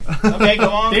Okay, go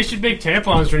on. They should make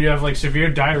tampons when you have like severe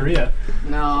diarrhea.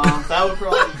 No, that would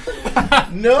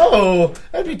probably... No,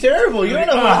 that'd be terrible. You don't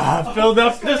know. Filled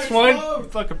up this one.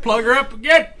 Fucking plug her up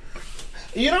again.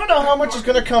 You don't know how much is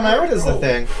going to come out. Is the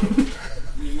thing.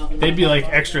 They'd be like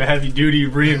extra heavy duty,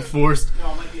 reinforced.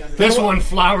 This one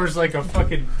flowers like a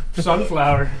fucking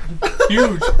sunflower.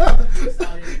 Huge.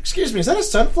 Excuse me, is that a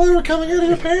sunflower coming out of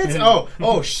your pants?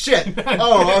 Oh shit.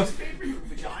 Oh.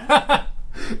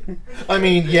 I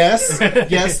mean, yes,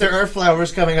 there are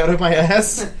flowers coming out of my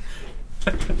ass.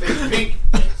 Pink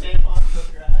tampons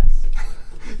up your ass.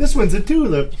 This one's a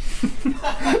tulip.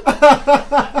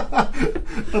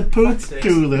 A poop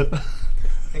tulip.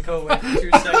 And go away for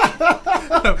 2 seconds.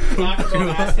 Talk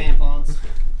about ass tampons.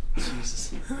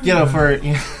 Jesus. You know, for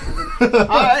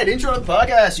Alright, intro to the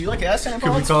podcast. You like ass tampons?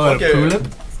 Could we call it a tulip?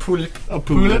 a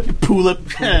tulip.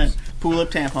 Poolip.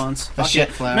 Poolip tampons. A Fuck shit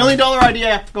it. flower. $1 million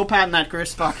idea. Go patent that,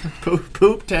 Chris. Fuck.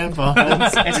 Poop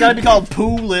tampons. It's gotta be called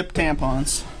Poolip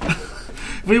tampons.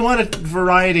 We want a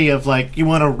variety of, like, you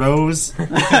want a rose?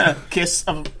 Kiss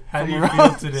of... How do you Rose.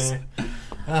 feel today?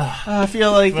 I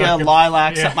feel like Fucking-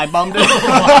 lilacs yeah. up my bum.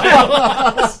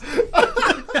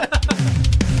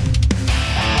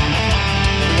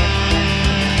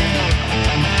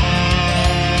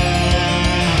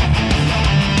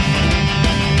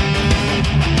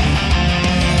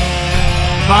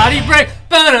 Body break.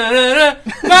 Ba-da-da-da.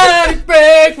 Body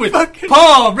break with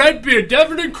Paul, Redbeard,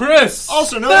 Devin, and Chris.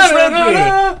 Also known as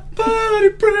Ba-da-da-da. Body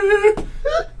break.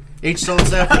 Each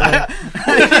soul's after.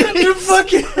 You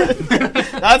fucking...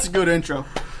 That's a good intro.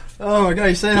 Oh my god,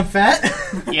 you saying I'm fat?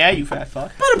 Yeah, you fat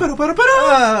fuck.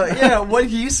 Yeah, what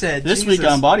you said. This Jesus. week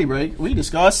on Body Break, we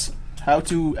discuss how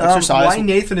to exercise. Why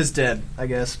Nathan is dead, I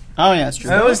guess. Oh, yeah, that's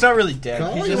true. Oh, he's not really dead.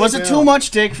 Call He, it. Was it too much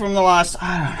dick from the last...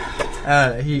 I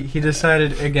don't know. he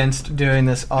decided against doing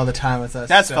this all the time with us.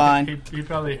 That's so. fine. He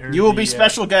probably heard You will the, be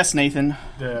special guest, Nathan.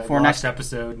 The for next next-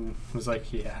 episode and was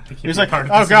like, yeah. I can't He was be like, part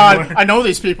of oh this god, anymore." I know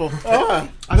these people. I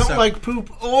don't So- like poop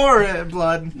or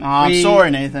blood. Oh, I'm We- sorry,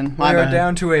 Nathan. We My are bad.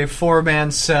 down to a 4-man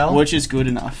cell. Which is good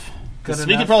enough. Good 'Cause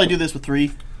we enough. could probably do this with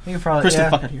 3. You could probably, Chris, get yeah.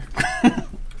 the fuck out of here.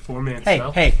 4-man Hey,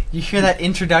 cell. hey, you hear that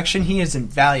introduction? He is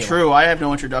invaluable. True, I have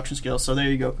no introduction skills, so there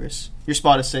you go, Chris. Your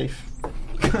spot is safe.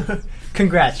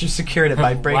 Congrats, you secured it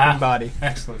by breaking Wow. body.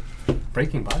 Excellent.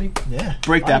 Breaking body? Yeah.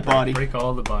 Break that body. Break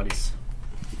all the bodies.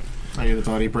 I hear the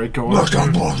body break going.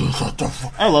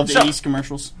 I love the 80s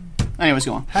commercials. Anyways,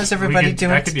 go on. How's everybody doing?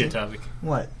 That could be a topic.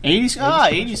 What? 80s?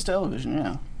 80s television,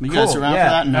 yeah. You guys Cool, around yeah.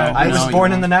 for that? No. I was no,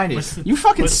 born you in the weren't. 90s. You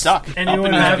fucking Was suck. Anyone Up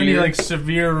in have that any ear. like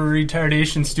severe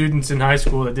retardation students in high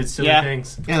school that did silly Yeah.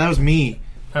 things? Yeah, that was me.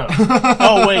 Oh.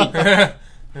 Oh, wait.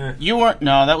 You weren't...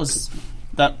 No, that was...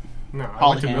 That... No, I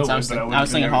Holly went to Hands. Millwood, I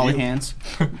was thinking Holly Hands.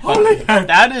 Holly Hands.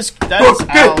 That is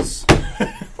Al's...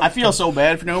 I feel so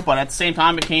bad for him, but at the same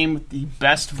time, it came with the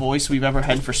best voice we've ever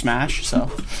had for Smash,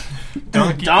 so...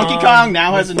 Donkey Kong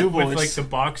now has a new With voice. like the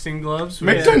boxing gloves.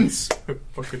 Mittens!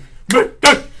 Fucking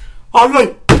Mittens!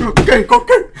 Holly! Okay,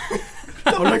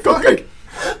 okay.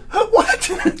 What?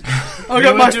 I We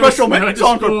got my went to special we went mittens to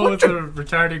on. school with a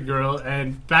retarded girl,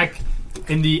 and back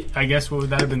in the, I guess, what would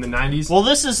that have been, the 90s? Well,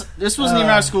 this wasn't even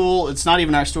our school. It's not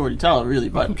even our story to tell, really.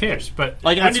 Who But cares? But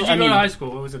Like, when that's did what you I go to mean. high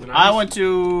school? What was it, the 90s? I went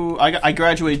to... I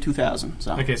graduated 2000,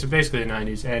 so... Okay, so basically the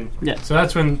 90s, and Yeah. so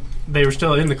that's when they were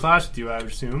still in the class with you, I would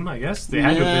assume. I guess they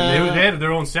had to have been. They had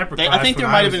their own separate class. I think there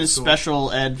when might I have was been in a school.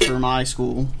 special ed for my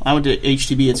school. I went to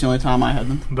HTB. It's the only time I had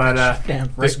them. But Damn,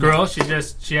 this right. girl,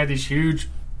 she had these huge,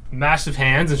 massive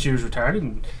hands, and she was retarded.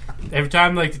 And every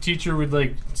time, like, the teacher would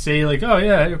like say, like, "Oh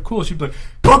yeah, you're cool," she'd be like,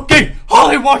 "Cookie,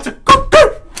 Holly wants a cookie."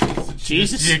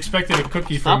 Jesus. She expected a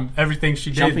cookie from Stop everything she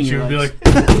did. jumping And she your would be legs.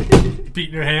 like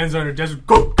beating her hands on her desk,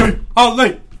 "Cookie,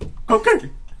 Holly, cookie."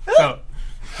 So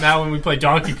now when we play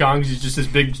Donkey Kong, he's just this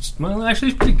big. Well, actually,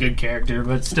 he's a pretty good character,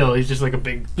 but still, he's just like a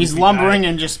big. He's goofy lumbering guy.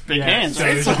 and just big Yeah, hands. so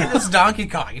Right? he's Look at this Donkey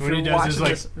Kong. If When he you're does watching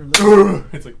his, this,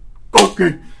 It's like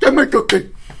cookie, give me cookie.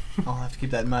 I'll have to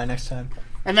keep that in mind next time.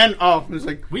 And then, it was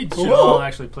like... We should all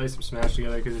actually play some Smash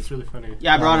together because it's really funny.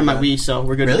 Yeah, I brought in my God. Wii, so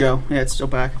we're good Really? to go. Yeah, it's still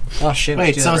back. Oh shit!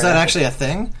 Wait, so is that actually a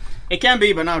thing? It can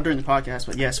be, but not during the podcast.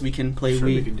 But yes, we can play Sure,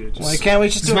 we Wii. can do it. Just Why can't we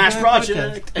just do Smash a podcast?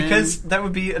 Project. and Because that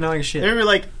would be annoying as shit. they were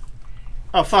like,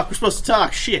 "Oh fuck, we're supposed to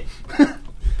talk." Shit.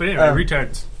 But anyway,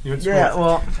 retards. You went to Yeah, school.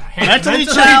 well, Mentally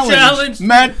challenged.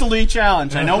 Mentally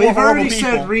challenged. I know we're We've horrible already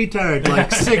people, said retard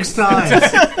like 6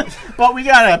 times. but we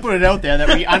gotta put it out there that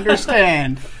we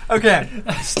understand. okay.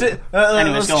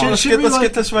 Anyways, go on. Let's Should we, get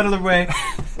like- this one out of the way.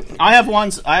 I have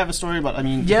one. I have a story, but I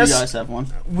mean, Yes. you guys have one.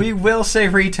 We will say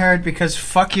retard because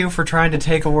fuck you for trying to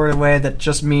take a word away that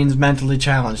just means mentally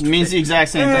challenged. It means the exact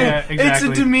same thing. Yeah, exactly.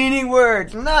 It's a demeaning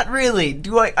word. Not really.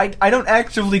 Do I don't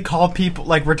actively call people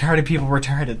like retarded people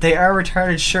retarded. They are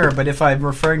retarded, sure, but if I'm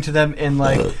referring to them in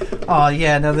like, oh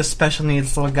yeah, no, this special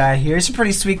needs little guy here, he's a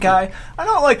pretty sweet guy. I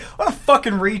don't like what a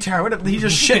fucking retard. What he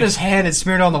just shit in his hand and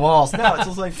smeared on the walls. No, it's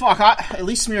just like Fuck, I at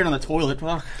least smeared on the toilet.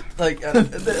 Fuck. like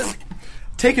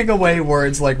taking away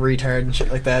words like retard and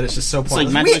shit like that is just so It's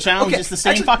pointless. like mentally challenged. It's the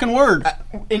same fucking word.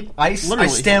 I Literally.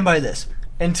 stand by this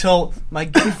until my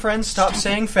gay friends stop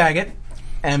saying faggot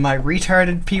and my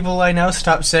retarded people I know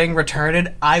stop saying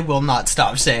retarded. I will not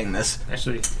stop saying this.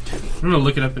 Actually, I'm gonna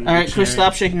look it up in the All right, Chris, dictionary.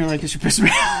 stop shaking your leg because you're pissing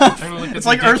me off. I'm gonna look up It's the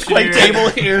like earthquake dictionary table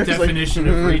here. It's like- Definition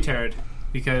of retard,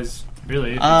 because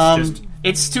really, it's just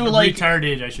it's to like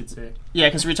retarded, I should say, yeah,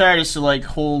 because retarded is to like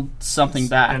hold something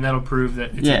back. and that'll prove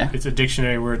that it's, Yeah. it's a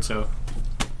dictionary word. So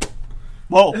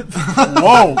Whoa,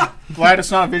 whoa! Glad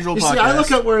it's not a visual You podcast. see, I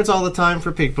look up words all the time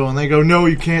for people, and they go, "No,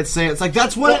 you can't say it." It's like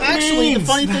that's what Well, it actually, means. the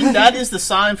funny thing that is the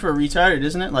sign for retarded,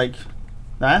 isn't it? Like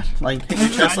that, like hit your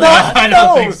chest like no, that. I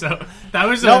don't think so. That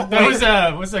was No,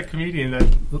 what's that comedian, that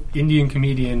Indian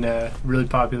comedian, really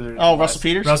popular? Oh, Russell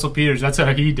Peters? Russell Peters. That's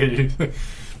how he did it.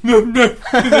 He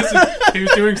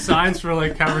was doing signs for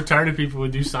like how retarded people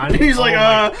would do signing. He's like,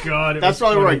 my God, it That's was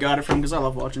probably where I funny. got it from because I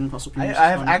love watching Russell Peters. I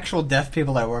have Funny. actual deaf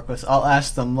people I work with. I'll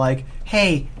ask them like,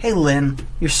 "Hey, Lynn,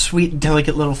 you sweet,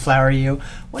 delicate little flower, you.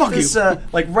 What Fuck does, you.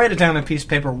 like, write it down on a piece of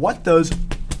paper. What does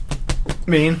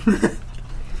mean?"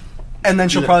 And then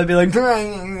she'll probably be like,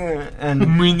 and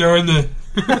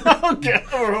Okay,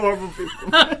 we're horrible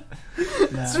people.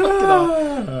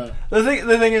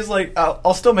 the thing is, like,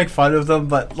 I'll still make fun of them,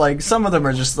 but like some of them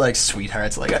are just like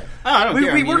sweethearts. Like, I don't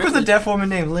care. I we mean, work with a really, deaf woman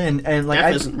named Lynn, and like,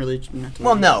 deaf isn't really.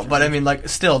 well, no, but I mean, like,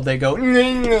 still they go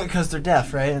because they're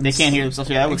deaf, right? And they can't hear themselves.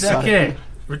 Yeah, that would Exactly. suck. Okay.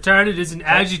 Retarded is an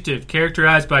adjective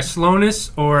characterized by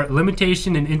slowness or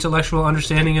limitation in intellectual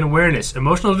understanding and awareness,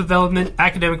 emotional development,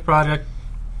 academic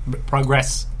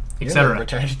progress, etc.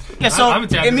 retarded. Yeah, so I'm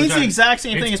attacking it means retarded. the exact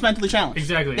same thing It's- as mentally challenged.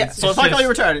 Exactly. Yeah, It's- So it's if I call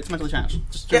just- you retarded, it's mentally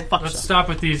challenged. Just Yeah. fuck let's yourself. stop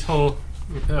with these whole.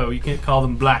 Oh, you can't call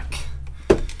them black.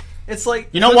 It's like,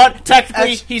 You know what? Technically,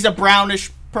 That's- he's a brownish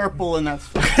purple, and that's.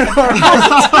 the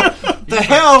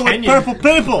hell with Kenyan. purple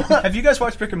people. have you guys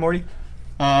watched Rick and Morty?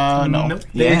 No. Nope.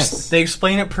 They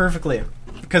explain it perfectly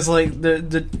because like the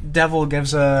devil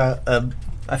gives a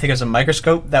I think it's a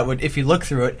microscope that would, if you look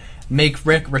through it, make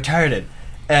Rick retarded.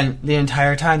 And the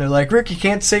entire time they're like, Rick, you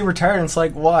can't say retarded. And it's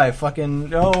like, why?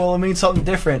 Fucking, oh, well, it means something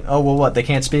different. Oh, well, what? They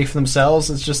can't speak for themselves?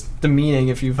 It's just the meaning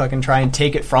if you fucking try and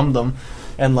take it from them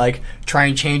and, like, try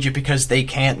and change it because they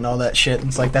can't and all that shit. And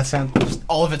it's like, that sounds, just,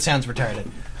 all of it sounds retarded.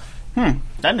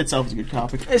 That in itself is a good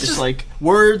topic. It's It's just- like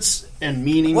words and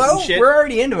meanings Well, and shit. we're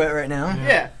already into it right now.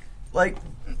 Yeah. Like,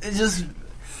 it's just,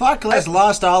 Fuck has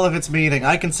lost all of its meaning.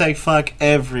 I can say fuck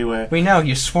everywhere. we know,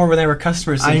 you swore when they were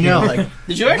customers. I know. Like,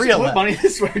 Did you actually Real put that. money in the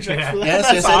swear jar for that? Yes,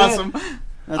 That's yes, I did. awesome.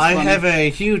 That's I funny. have a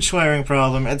huge swearing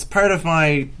problem. It's part of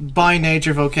my by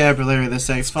nature vocabulary that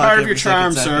says fuck part of every your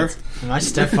charm, second sir. sentence. my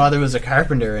stepfather was a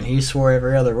carpenter and he swore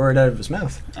every other word out of his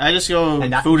mouth. I just go And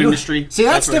not food you. industry. See,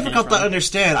 that's where it came difficult to from.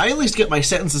 understand. I at least get my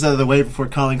sentences out of the way before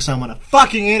calling someone a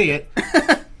fucking idiot.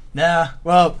 Nah,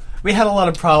 well, we had a lot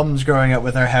of problems growing up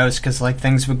with our house because, like,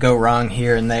 things would go wrong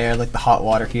here and there. Like, the hot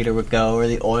water heater would go or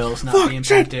the oil's not being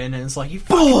pumped in. And it's like, you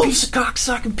fucking piece of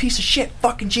cocksucking piece of shit.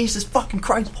 Fucking Jesus fucking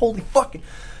Christ. Holy fucking.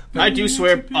 I do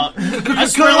swear. I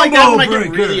swear like that when I get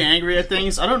Combo really breaker. angry at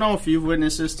things. I don't know if you've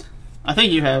witnessed this. I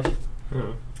think you have.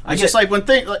 I It's just like when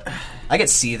things. Like, I get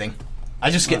seething. I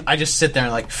just sit there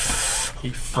and, like, He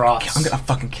froths. I'm gonna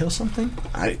fucking kill something.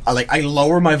 I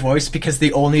lower my voice because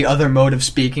the only other mode of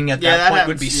speaking at Yeah, that that point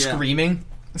would be happens, yeah. screaming.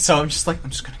 So I'm just like, I'm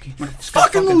just gonna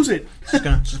fucking lose it. Just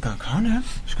gonna calm down.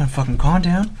 Just gonna fucking calm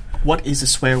down. What is a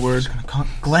swear word?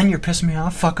 Glenn, you're pissing me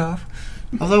off. Fuck off.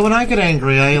 Although when I get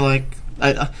angry, I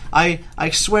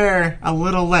swear a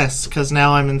little less because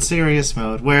now I'm in serious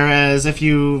mode. Whereas if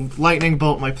you lightning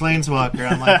bolt my planeswalker,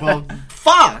 I'm like, well,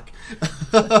 fuck.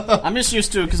 I'm just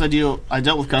used to it because I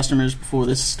dealt with customers before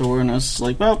this store, and I was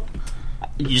like, well,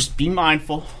 you just be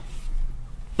mindful.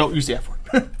 Don't use the F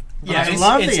word. Yeah, I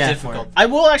love it's the F difficult. word. I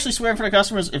will actually swear in front of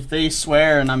customers if they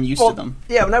swear and I'm used to them.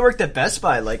 Yeah, when I worked at Best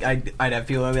Buy, like I'd have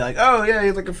people I'd be like, "Oh yeah,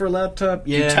 you're looking for a laptop?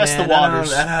 Yeah, test the man, I don't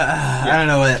waters. know- I don't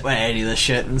know what any of this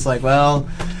shit." And it's like, well,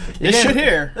 This shit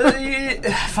here.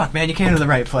 fuck, man, you came to the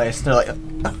right place. They're like,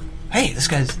 oh, "Hey, this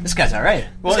guy's all right.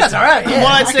 Well, this guy's all right." Yeah,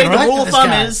 what I'd I say, can the relate rule to of this thumb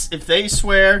guy. is if they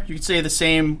swear, you could say the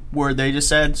same word they just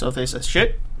said. So if they say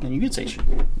shit, then you can say shit.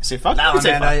 You say fuck. you No, can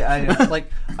say man, fuck.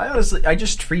 I honestly, I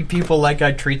just treat people like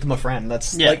I treat them a friend.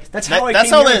 That's Yeah. that's how I That's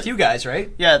came how here they- with you guys, right?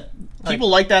 Yeah, people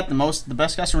like that the most. The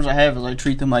best customers I have is I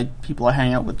treat them like people I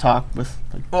hang out with, talk with,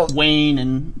 like Well- Wayne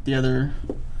and the other,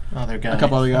 Other guy. a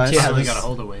couple other guys. Yeah, Finally this- got a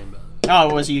hold of Wayne. But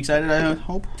Oh, was he excited? I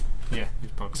hope. yeah,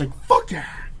 he's pumped. It's like fuck yeah,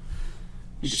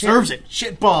 he deserves it.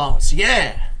 Shit balls,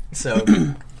 yeah. So,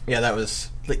 yeah, that was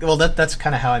like, well, that's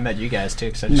kind of how I met you guys too,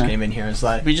 because I just No. came in here and was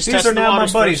like, We just these tested are the now my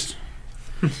waters buddies. first.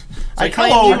 Like, Hello,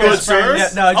 hello, good good sir. Yeah,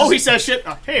 no, I just- he says shit.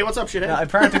 Hey, what's up, shithead? No, I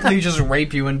practically just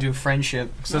rape you into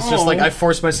friendship. So it's just Oh. like I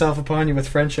force myself upon you with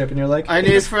friendship, and you're like, I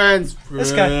need friends.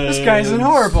 this guy isn't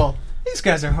horrible. These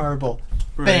guys are horrible.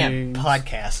 Bam, Friends.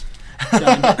 podcast.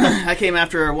 I came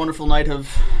after a wonderful night of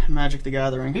Magic the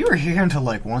Gathering. We were here until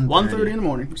like 1:30 in the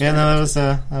morning. Yeah, no,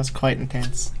 that was quite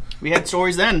intense. We had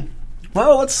stories then.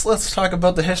 Well, let's talk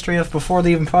about the history of before the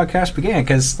even podcast began,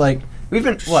 because like we've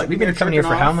been coming here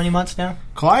for how many months now?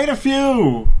 Quite a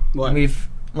few. What? We've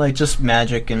like just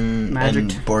Magic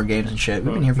and board games and shit.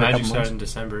 We've been here for a Magic couple started months. in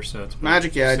December, so it's been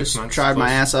Magic, yeah. I 6 just months, tried my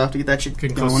close- ass off to get that shit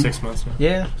Getting close to going. 6 months now.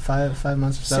 Yeah, five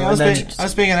months or so. See, And then- I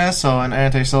was being an asshole and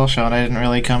antisocial, and I didn't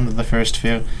really come to the first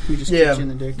few. We just Yeah. kicked you in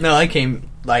the dick. no, I came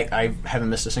like I haven't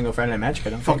missed a single Friday Night Magic. I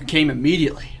don't Fucking think. came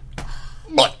immediately.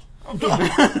 What?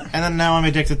 And then now I'm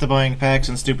addicted to buying packs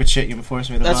and stupid shit you force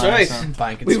me to That's buy. right. so-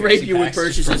 Buying We conspiracy rape you with packs just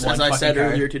purchases, for as one I said fucking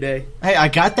card. earlier today. Hey, I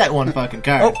got that one fucking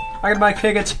card. Oh, I gotta buy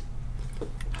tickets.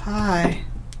 Hi.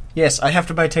 Yes, I have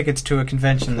to buy tickets to a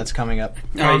convention that's coming up.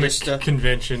 Comic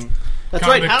convention. That's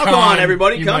right. Comic-Con, HalCon,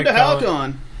 everybody. you Come might to call it.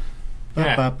 HalCon.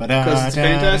 Yeah. Because it's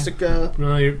fantastic.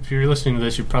 Well, if you're listening to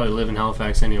this, you probably live in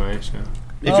Halifax anyway. So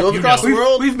If you live you across know. the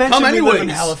world, We've mentioned come we anyways. live in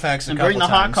Halifax a and bring couple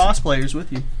the hot times. cosplayers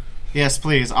with you. Yes,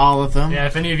 please, all of them. yeah,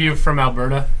 if any of you are from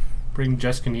Alberta, bring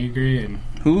Jessica Negri, and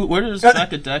Where does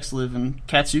Becca Dex live in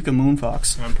Katsuka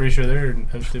Moonfox? I'm pretty sure they're.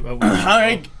 All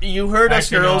right, you heard us,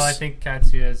 Actually, girls. no, I think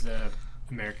Katsuya is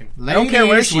American. Ladies, don't care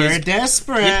where she we're is.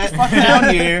 desperate. Get the fuck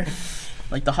down here.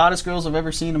 Like the hottest girls I've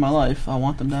ever seen in my life. I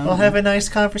want them down We'll here. have a nice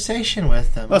conversation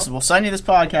with them. Listen, we'll send you this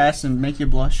podcast and make you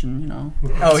blush, and you know.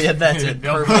 Oh yeah, that's it.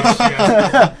 They'll Perfect. push you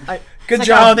out. Good Like,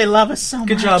 job. oh, they love us so much.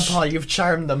 Good job, Paul. You've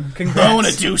charmed them. Congrats. I want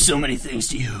to do so many things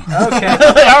to you. Okay. All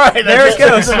right, There it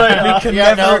goes. We can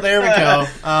Yeah, never. no, there we go.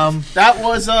 That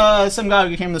was some guy who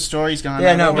became the story. He's gone.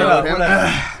 Yeah, no, Whatever.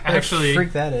 whatever. Actually,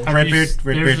 Freak that is.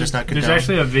 Redbeard does not There's condone.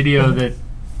 actually a video that.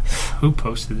 Who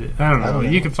posted it? I don't know.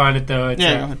 You can find it though. It's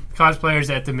Yeah.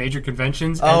 cosplayers at the major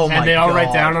conventions, Oh and my they all write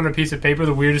God. down on a piece of paper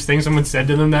the weirdest thing someone said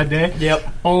to them that day. Yep.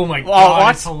 Oh my Well, god,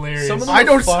 what? it's hilarious. Some of them- I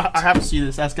don't. Fucked. I have to see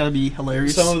this. That's got to be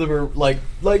hilarious. Some of them are like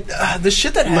the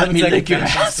shit that Let happens me at lick your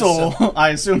conventions is so- asshole. I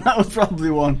assume that was probably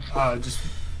one. Just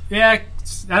yeah,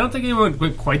 I don't think anyone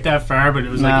went quite that far, but it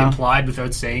was No. like implied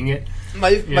without saying it. My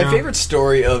Yeah. favorite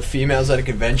story of females at a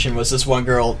convention was this one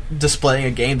girl displaying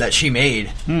a game that she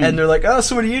made, and they're like, "Oh,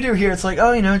 so what do you do here?" It's like,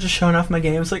 "Oh, just showing off my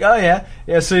game." It's like, "Oh yeah,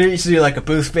 yeah." So you like a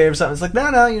booth babe or something? It's like, "No,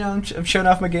 I'm showing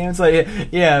off my game." It's like,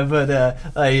 "Yeah, but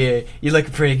you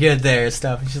look pretty good there and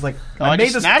stuff." And she's like, "I made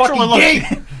just this naturally fucking look-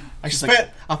 game." I spent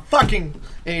a fucking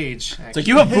age. It's like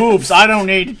you have boobs. I don't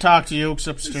need to talk to you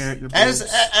except stare at your boobs.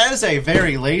 As a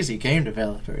very lazy game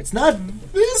developer, it's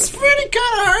pretty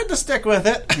kind of hard to stick with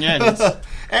it. Yeah, it is.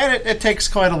 And it takes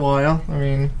quite a while. I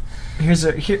mean,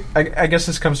 I guess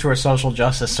this comes to our social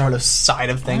justice sort of side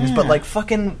of things, but like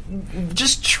fucking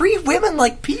just treat women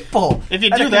like people. If you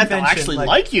at do a that, they'll convention, actually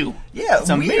like you. Yeah, It's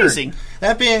weird. amazing.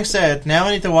 that being said, now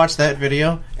I need to watch that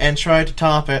video and try to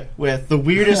top it with the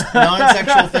weirdest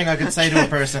non-sexual thing I could say to a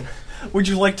person. Would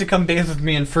you like to come bathe with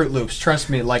me in Fruit Loops? Trust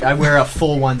me, like I wear a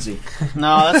full onesie.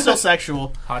 No, that's still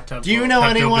sexual. Hot tub. Do you know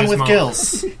anyone with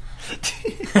gills?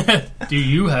 Do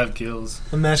you have gills?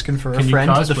 I'm asking for Can a you friend.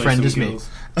 cosplay The friend some is me. gills?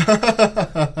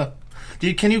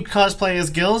 Can you cosplay as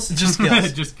gills? Just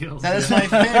gills. Just gills. That is my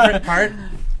favorite part.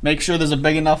 Make sure there's a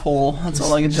big enough hole. That's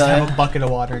all I can Just tell have you. a bucket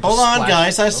of water. and Hold just on, splash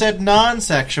guys. it. I said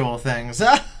non-sexual things.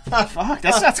 Fuck,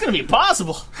 that's gonna be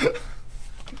impossible.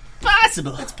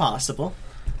 Possible. It's possible.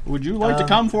 Would you like to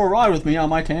come for a ride with me on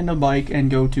my tandem bike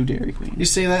and go to Dairy Queen? You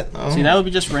see that? Oh. See, that would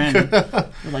be just random.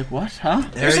 You're like, what? Huh?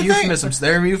 There are the thing. euphemisms.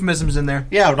 There are euphemisms in there.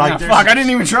 Yeah, like Ah, there's- fuck, I didn't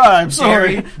even try. I'm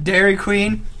sorry. Dairy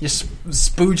Queen. You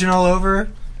spooging all over her.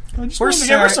 I just We're wanted to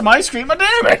give her sorry. some ice cream, but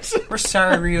damn it! We're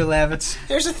sorry, Rio Lavitz.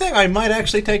 Here's the thing. I might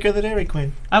actually take her to the Dairy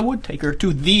Queen. I would take her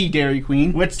to the Dairy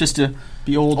Queen, just to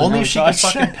be old. Only and if she can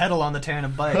such. fucking pedal on the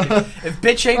tandem bike. If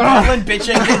bitch ain't pedaling, bitch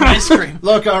ain't getting ice cream.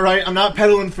 Look, all right. I'm not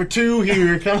pedaling for two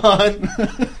here. Come on.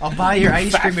 I'll buy your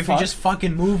ice Fat cream if you fuck. just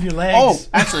fucking move your legs. Oh,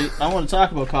 actually, I want to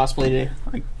talk about cosplay today.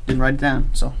 I didn't write it down,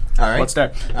 so all right. let's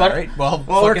start. All But right. Well,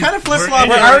 Well, we're fucking- kind of flip-flopping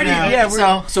we're right already- now. yeah,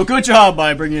 so so good job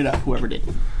by bringing it up, whoever did.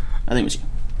 I think it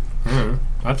was you.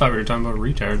 I thought we were talking about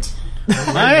retards.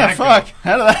 Oh, yeah, fuck.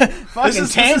 How did that fucking This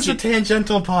is a tangent?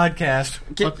 tangential podcast.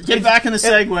 Get back in the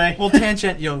segue. We'll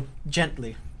tangent you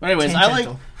gently. But anyways, I like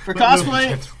Tangential. for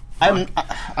cosplay.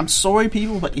 I'm sorry,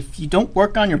 people, but if you don't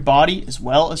work on your body as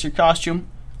well as your costume,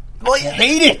 Well, I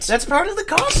hate it. That's part of the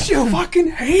costume.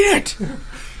 fucking hate it.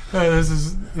 This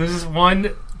is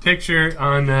one picture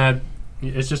on.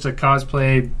 It's just a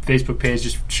cosplay Facebook page.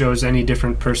 Just shows any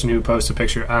different person who posts a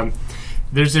picture.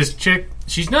 There's this chick.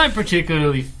 She's not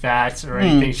particularly fat or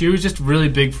anything. She was just really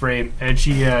big frame, and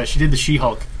she did the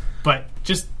She-Hulk, but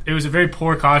just it was a very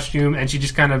poor costume, and she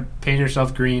just kind of painted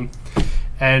herself green.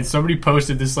 And somebody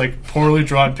posted this like poorly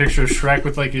drawn picture of Shrek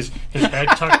with like his head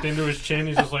tucked into his chin.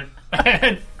 He's just like,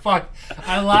 and fuck.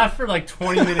 I laughed for like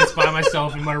 20 minutes by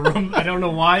myself in my room. I don't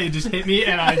know why. It just hit me,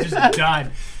 and I just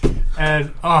died.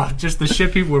 And just the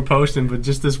shit people were posting, but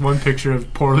just this one picture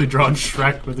of poorly drawn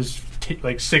Shrek with his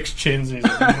like 6 chins. And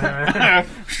he's like,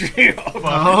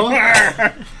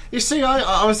 You see,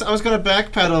 I was going to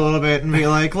backpedal a little bit and be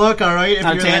like, look, all right, if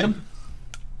Not you're tandem.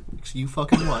 you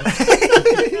fucking what?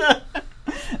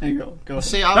 There you go. Go.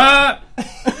 See, I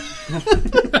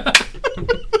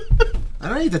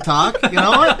don't need to talk. You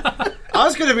know what? I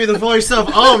was going to be the voice of,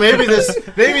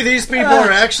 maybe these people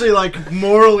are actually like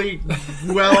morally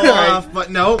well off, but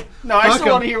nope. No, I Fuck still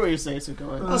 'em. want to hear what you say. So go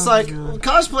ahead. It's like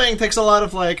cosplaying takes a lot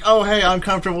of like, oh hey, I'm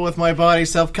comfortable with my body,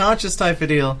 self-conscious type of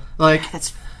deal. Like That's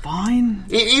fine.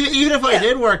 even if I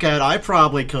did work out, I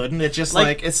probably couldn't. It's just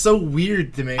like it's so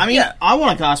weird to me. I mean, I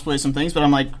want to cosplay some things, but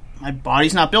I'm like, my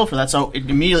body's not built for that, so it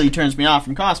immediately turns me off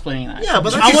from cosplaying that. Yeah,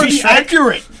 but I that's want to just be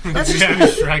accurate. that's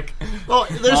just Shrek. well,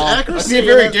 there's accuracy. I'd be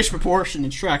very and then- disproportionate in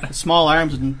Shrek with small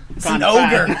arms and an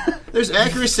ogre. There's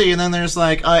accuracy, and then there's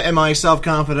like, am I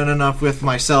self-confident enough with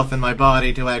myself and my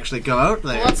body to actually go out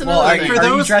there? Well, that's Well, another are, thing. you, For are you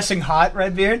those- dressing hot,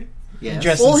 Redbeard? Yeah.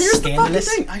 Dressing Well, here's scandalous?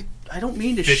 the fucking thing. I don't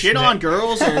mean to Fishnet. shit on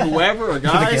girls or whoever or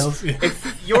guys. girls.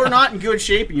 If you're not in good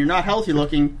shape and you're not healthy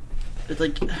looking, it's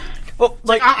like, Well,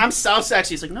 like I'm so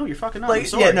sexy. It's like, no, you're fucking not. Like, I'm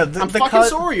sorry. yeah, no, I'm the fucking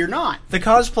sorry. You're not. the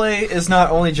cosplay is not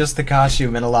only just the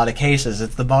costume in a lot of cases;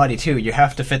 it's the body too. You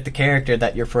have to fit the character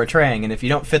that you're portraying, and if you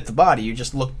don't fit the body, you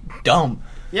just look dumb.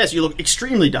 Yes, you look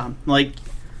extremely dumb. Like,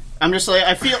 I'm just like,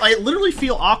 I literally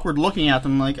feel awkward looking at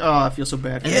them. Like, oh, I feel so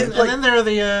bad. And then there are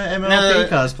the MLP No,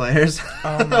 cosplayers,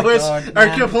 Oh my which God, are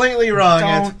man. completely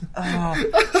wrong.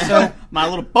 Don't. So My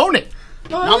Little Pony,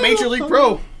 not Major League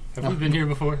Pro. Have we been here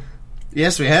before?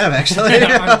 Yes, we have actually.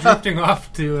 I'm drifting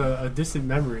off to a distant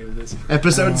memory of this.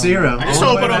 Episode 0. I just All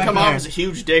hope the I way don't back come there. off as a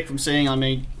huge dick from saying I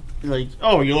made, like,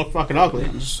 oh, you look fucking ugly.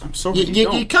 I'm sorry. You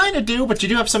don't. kind of do, but you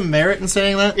do have some merit in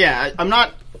saying that. Yeah, I'm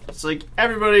not. It's like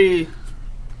everybody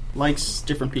likes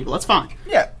different people. That's fine,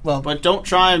 yeah, well, but don't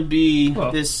try and be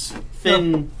Well, this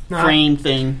thin no. frame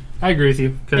thing. I agree with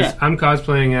you because Yeah. I'm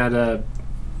cosplaying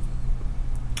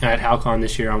at HalCon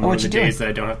this year on one of what the you doing? days that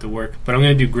I don't have to work. But I'm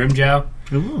going to do Grimjow,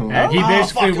 Ooh. and he Oh,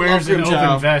 basically fucking wears love an Grimjow.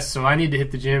 open vest, so I need to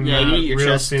hit the gym Yeah, you need your real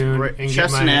chest, soon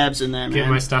chest and abs in there, get man.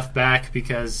 my stuff back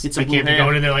because Get I some can't blue be hair.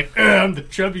 going in there like I'm the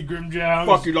chubby Grimjow.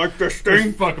 Fuck, you like this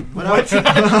thing? Fucking what?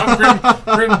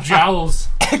 I'm Grim Jowls.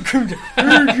 I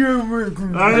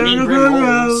mean, Grim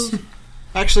Rolls.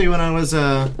 Actually, when I was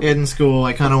in school,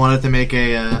 I kind of wanted to make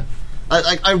a.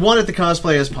 I wanted to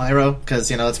cosplay as Pyro because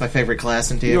that's my favorite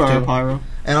class in TF2. You are a pyro.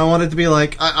 And I wanted to be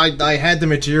like I had the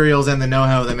materials and the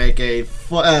know-how to make a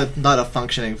not a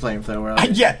functioning flamethrower.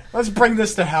 yeah. Let's bring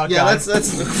this to how. Yeah, that's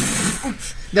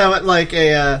no, but like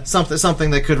a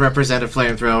something that could represent a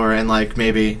flamethrower and like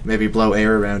maybe blow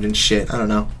air around and shit. I don't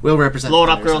know. We'll represent. Blow it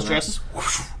up fire girls' somehow. dresses.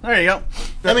 There you go.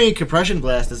 I mean, compression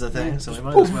blast is a thing, so we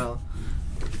might as well.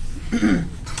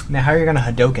 Now, how are you gonna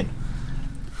Hadoken?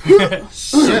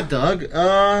 Shit,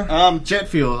 dog. Jet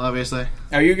fuel, obviously.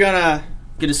 Are you gonna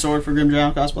get a sword for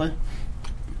Grimjow cosplay?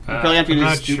 Probably have to I'm get a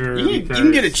not dupe. sure. You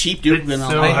can get a because cheap dupe. it's And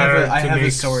so I hard have to a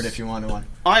make sword if you wanted one.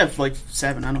 I have like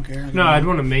 7. I don't care. No, I'd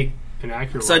want to make an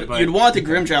accurate So one. But you'd want the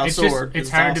Grimjow it's sword. Just, it's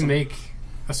hard awesome. to make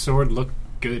a sword look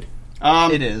good.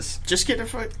 It is. Just get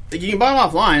it. You can buy them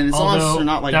offline as long as Although they're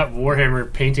not like. that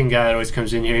Warhammer painting guy that always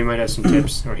comes in here, he might have some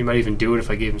tips, or he might even do it if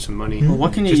I gave him some money. Well,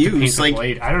 what can you just to paint use? the Like,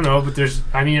 blade. I don't know, but there's.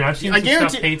 I mean, I've seen I some stuff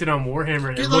guarantee- painted on Warhammer,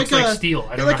 and it Get looks like like a- steel.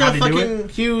 I Get don't like know how a they do it. fucking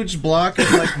huge block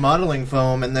of like modeling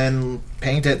foam and then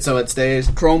paint it so it stays.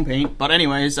 chrome paint. But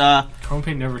anyways, Chrome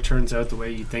paint never turns out the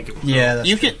way you think it would. Yeah, that's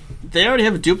you can. They already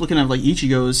have a duplicate of like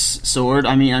Ichigo's sword.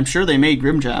 I mean, I'm sure they made Yeah,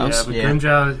 Grimjow's. but Yeah.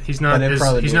 Grimjow, he's not But it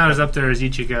probably he's do. not as up there as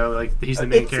Ichigo. Like he's the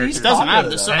main It's- character. he's It doesn't matter.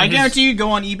 popular, So though. I And guarantee you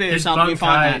go on eBay or His something, you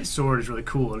find Bunkai that. sword is really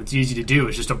cool, and it's easy to do.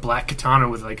 It's just a black katana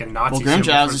with like a Nazi Well, symbol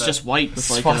Grimjow's for is the- just white with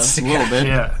like a swastika. little bit.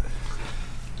 Yeah.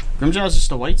 Grimjow's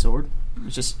just a white sword.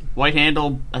 It's just white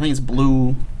handle. I think it's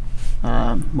blue,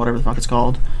 whatever the fuck it's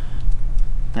called.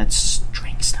 That's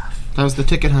string stuff. How's the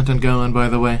ticket hunting going, by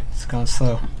the way? It's going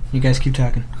slow. You guys keep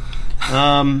talking.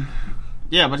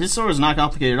 Yeah, but his sword is not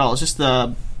complicated at all. It's just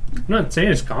the. I'm not saying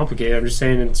it's complicated. I'm just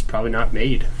saying it's probably not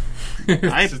made.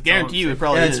 I guarantee you it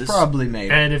probably is. It's probably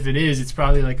made. And if it is, it's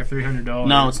probably like a $300.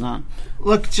 No, it's not.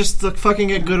 Look, just fucking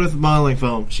get good with modeling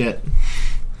foam. Shit.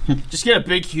 Just get a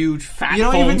big, huge, fat You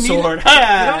don't foam even need sword. You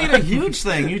don't need a huge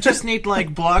thing. You just need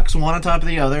like blocks one on top of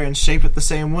the other and shape it the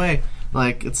same way.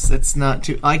 Like it's not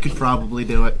too. I could probably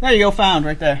do it. There you go, found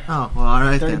right there. Oh well, all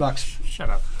right. then. $30. Shut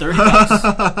up.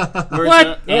 $30. Where's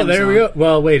What? that? Oh, there we Amazon. go.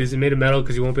 Well, wait, is it made of metal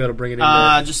because you won't be able to bring it in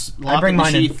there? Just lock bring in the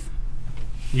mine in. sheath.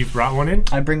 You brought one in?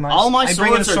 I bring my All my I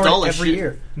bring in a swords are sword dull as every shit.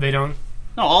 year. They don't.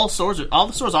 No, all the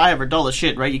swords I have are dull as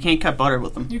shit, right? You can't cut butter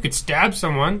with them. You could stab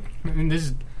someone. I mean, this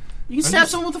is. You can stab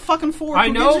someone with a fucking fork. I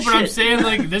Who know, gives a but I'm shit? saying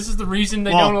like this is the reason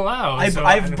they Well, don't allow.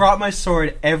 I've brought my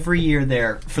sword every year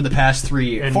there for the past 4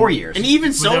 years. And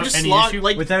even so, Without just any lock issue?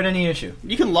 like without any issue.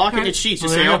 you can lock in its sheets.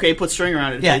 Just Well, say, yeah. okay, put string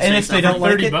around it. Yeah, It's and the if same they stuff. don't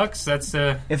like it, $30, that's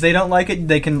if they don't like it,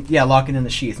 they can lock it in the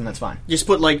sheath, and that's fine. just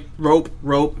put like rope,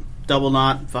 double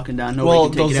knot, fucking down. Nobody Well,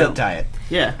 can they'll take it zip out. tie it.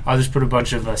 Yeah, I'll just put a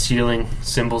bunch of sealing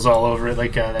symbols all over it,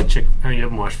 like that chick. Oh, you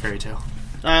haven't watched Fairy Tale.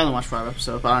 I only watched 5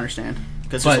 episodes, but I understand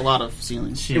because there's But- a lot of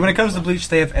ceilings. Yeah. When it comes to Bleach,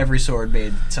 they have every sword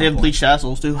made. at some They have point. bleached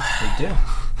assholes too. They do.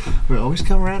 We always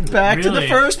come around. to Back to the Really?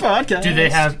 first podcast. Do they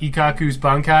have Ikaku's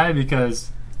Bankai?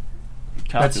 Because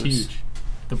that's Kakus. huge.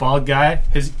 The bald guy,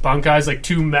 his Bankai's like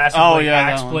two massive Oh, like, yeah,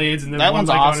 that axe one. blades, and then That one's one's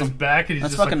like on awesome. his back, and he's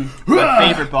That's just fucking like, my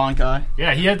favorite Bankai.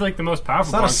 yeah, he had like the most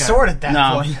powerful. It's not a Bankai. sword at that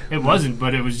No. point. It wasn't,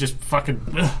 but it was just fucking.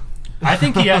 I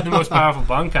think he had the most powerful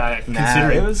Bankai.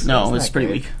 Considering it was No, not it's pretty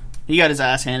good. weak. He got his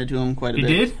ass handed to him quite a he bit.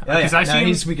 did Oh, yeah. because I No, seen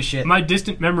he's weak as shit. my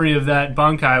distant memory of that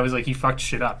Bankai was like he fucked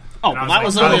shit up. Oh, And I that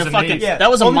was like, only that a fucking. amazing. Yeah. That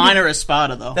was a Only the- minor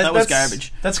Espada though. That was that's-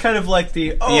 garbage. That's kind of like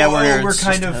the Yeah, where we're it's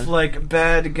kind just of a- like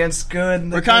bad against good.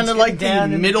 And We're kind kinda of like the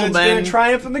down, and middlemen. The good's gonna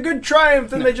triumph, and the good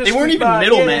triumph, and they just They weren't sweep even by.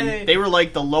 middlemen. Yay. They were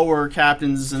like the lower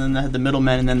captains, and then they had the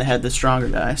middlemen, and then they had the stronger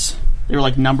guys. They were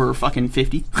like number fucking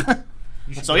 50.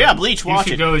 You should So go- yeah, Bleach, watch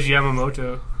You should it. go as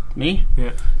Yamamoto. Me?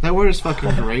 That word is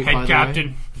fucking great. by Head the captain.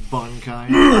 way.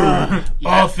 Bankai.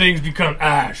 All things become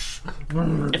ash.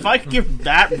 If I could get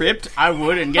that ripped, I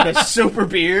would, and get a super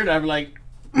beard. I'd be like,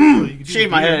 You could do shave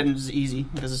the my beard. head, and it's easy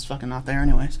because it's fucking not there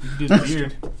anyways. You could do the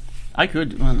beard. I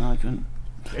could. Well, no, I couldn't.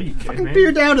 Yeah, you could, man.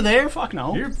 Beard down to there? Fuck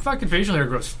no. Your fucking facial hair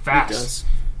grows It fast. does.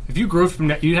 If you grow from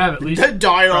that, you'd have at least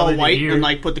Dye it all probably the white ear. and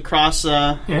like put the cross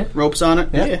Yeah. ropes on it.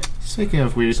 Yeah. Speaking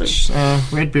of weird,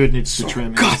 Redbeard needs to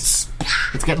trim.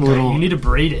 It's getting a little. You need to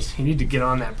braid it. You need to get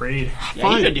on that braid.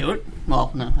 Yeah, you could do it.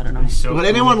 Well, no, I don't know. So Would cool.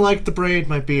 anyone like to braid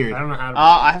my beard? I don't know how to.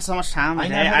 I have so much time I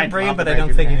today. never had a I'd braid, love but to I don't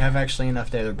braid think your you hair. have actually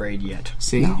enough there to braid yet.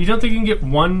 See, You don't think you can get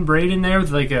one braid in there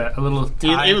with like a little?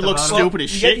 tie It at would the look bottom? stupid as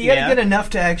shit. You gotta yeah. get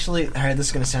enough to actually. All right, this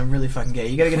is gonna sound really fucking gay.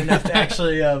 You gotta get enough to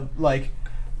actually like.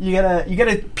 You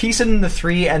gotta piece it into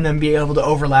 3 and then be able to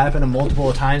overlap it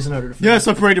multiple times in order to. Yes,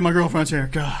 I braided my girlfriend's hair.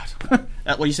 God.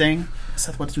 What are you saying?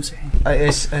 Seth, what did you say? I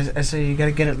say you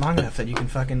gotta get it long enough that you can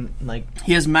fucking like.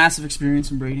 He has massive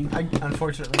experience in braiding. I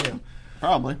unfortunately do.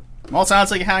 Probably. Well, it sounds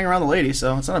like you hang around the ladies,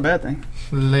 so it's not a bad thing.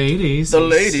 ladies. The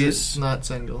he's ladies. not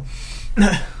single.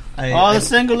 All the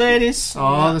single ladies.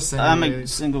 All the single I'm a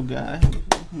ladies. single guy.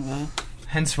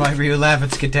 Hence why Ryu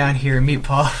Lavitz get down here and meet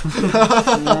Paul.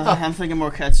 I'm thinking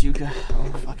more Katsuka. Oh,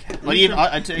 fuck. Well,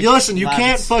 I take You listen, you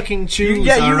can't Lavitz. fucking choose,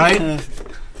 Yeah, you- alright?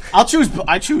 I'll choose.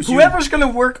 I choose you. Whoever's gonna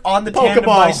work on the tandem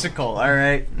Pokeball. bicycle, all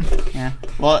right. Yeah.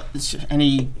 Well, it's just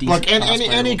any decent Look, any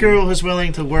cosplayer will girl who's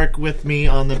willing to work with me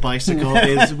on the bicycle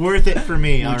is worth it for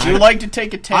me, do. Would alright? you like to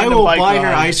take a I tandem will bike buy her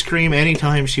ride? ice cream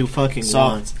anytime she fucking So-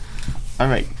 wants. All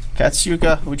right,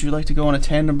 Katsuka, would you like to go on a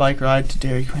tandem bike ride to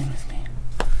Dairy Queen with me?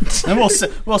 And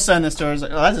we'll send this to her. It's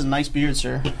like, oh, that's a nice beard,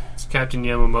 sir. It's Captain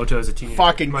Yamamoto as a teenager.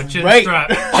 Fucking my chin great. strap.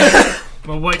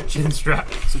 My white chin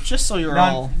strap. So just so you're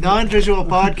all, Non-visual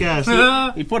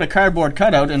podcast. he put a cardboard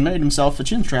cutout and made himself a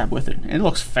chin strap with it. It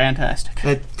looks fantastic.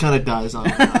 It kind of does, I'll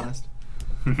be honest.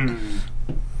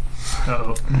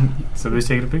 Uh-oh. Somebody's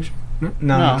taking a picture? No,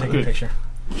 No. I'm taking a Good. picture.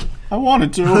 I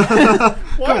wanted to.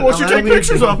 Why won't you I'll take let me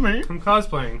pictures do of me? I'm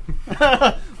cosplaying.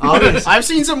 I've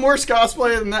seen some worse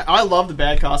cosplay than that. I love the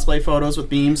bad cosplay photos with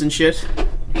beams and shit.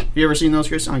 Have you ever seen those,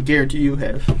 Chris? I guarantee you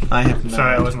have. I have not.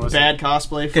 Sorry, I wasn't listening. Bad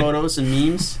cosplay photos and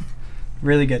memes.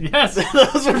 Really good. Yes.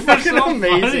 Those are fucking so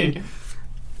amazing.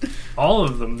 funny. All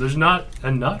of them. There's not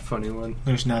a not funny one.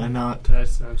 There's not a knot. I'm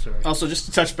sorry. Also, just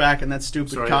to touch back on that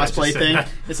stupid Sorry, I just cosplay said thing, that.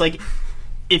 it's like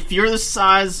if you're the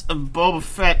size of Boba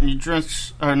Fett and you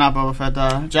dress, or not Boba Fett,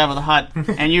 Jabba the Hutt,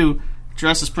 and you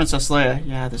dressed as Princess Leia.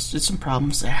 Yeah, there's some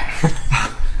problems there.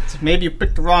 It's like, maybe you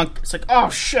picked the wrong. It's like, oh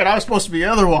shit, I was supposed to be the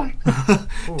other one.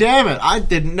 Damn it! I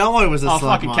didn't know I was a slug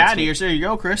fucking monster. cat ears. There you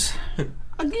go, Chris.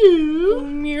 Meow,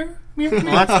 meow,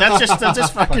 Well, that's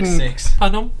just fucking. Sakes.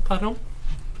 Pardon, pardon.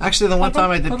 Actually, the one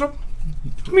time I did. Pardon.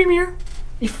 Meow, meow.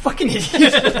 You fucking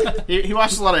idiot. He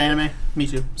watches a lot of anime. Me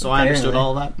too. So I understood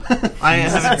all of that. I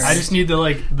haven't. I just need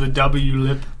the W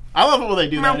lip. I love it when they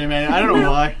do that in anime. I don't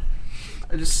know why.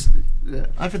 I just. Yeah.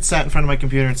 I've been sat in front of my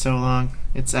computer in so long.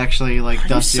 It's actually like You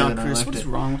dustier suck, than I Chris. left What is it.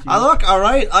 wrong with you? I look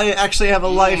alright. I actually have a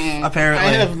life, apparently.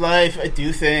 I have life. I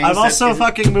do things. I'm also that-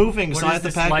 fucking moving, What so is I have to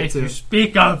this pack it life you too.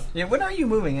 speak of? Yeah, when are you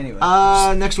moving anyway?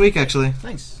 Next week actually.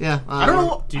 Nice. Yeah. I don't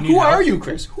know. Do you need Who help? are you,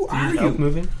 Chris? Who are Help you?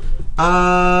 moving?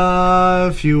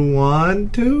 If you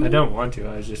want to. I don't want to.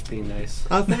 I was just being nice.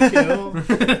 Oh, thank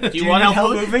you. Do you want need help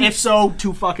help moving? If so,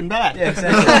 too fucking bad. Yeah,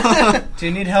 exactly. Do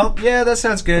you need help? Yeah, that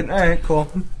sounds good. All right, cool.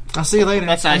 I'll see you later.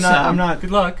 That's nice. I'm not.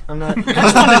 Good luck. I'm not. I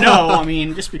just want to know. I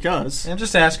mean, just because. I'm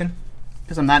just asking.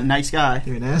 Because I'm that nice guy.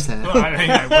 You're an asshat. Well, I mean,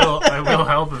 I will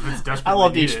help if it's desperate. I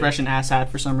love the expression asshat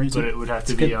for some but reason. it would have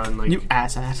to It's be good. on like You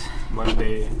asshat.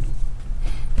 Monday.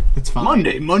 It's fine.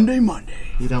 Monday.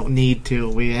 You don't need to.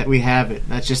 We have it.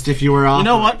 That's just if you were off. You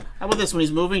know what? How about this? When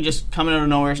he's moving, just coming out of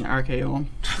nowhere and RKO him.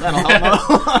 That'll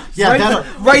help. Yeah,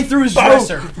 Right through his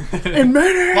dresser. In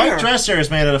midair. my dresser is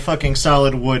made out of fucking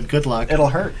solid wood. Good luck. It'll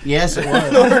hurt. Yes, it was.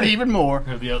 It'll hurt even more.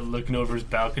 He'll be out looking over his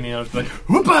balcony. I was like,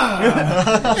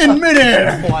 In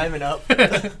midair. Climbing up.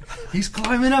 he's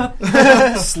climbing up.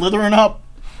 Slithering up.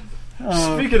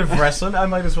 Speaking of wrestling, I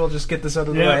might as well just get this out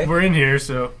of the Yeah, way. we're in here,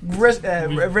 so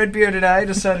Redbeard and I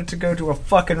decided to go to a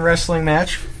fucking wrestling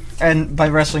match. And by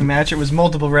wrestling match, it was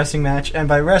multiple wrestling match. And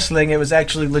by wrestling, it was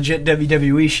actually legit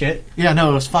WWE shit. Yeah,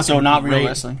 no, it was fucking So not real great.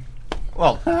 wrestling.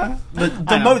 Well, I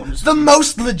know. the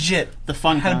most legit. The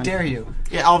fun How kind. dare you?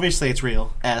 Yeah, obviously it's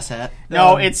real. Asshat.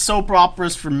 No, it's soap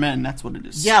operas for men. That's what it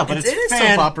is. Yeah, but It it's is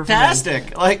soap opera for men.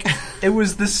 fantastic. Like, It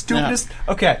was the stupidest.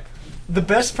 Okay, the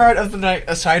best part of the night,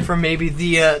 aside from maybe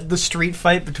the street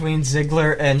fight between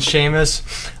Ziggler and Sheamus,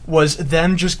 was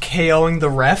them just KOing the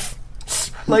ref.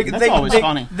 Like That's always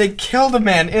funny. They killed a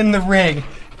man in the ring,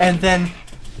 and then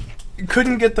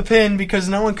couldn't get the pin because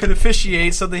no one could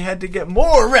officiate, so they had to get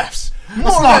more refs. More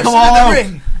refs come on. in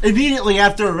the ring. immediately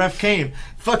after a ref came,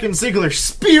 fucking Ziggler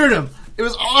speared him. It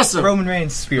was awesome. Roman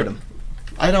Reigns speared him.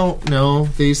 I don't know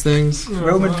these things.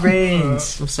 Roman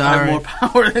Reigns. I'm I have sorry. more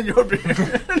power than your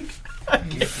beard.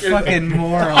 Fucking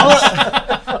moron.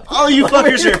 All you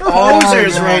fuckers are Oh my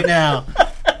posers God. right now.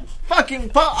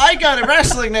 Fucking, I got a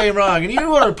wrestling name wrong, and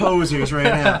you are posers right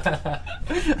now.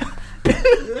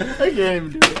 I can't even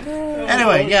do it.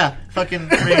 Anyway, yeah, fucking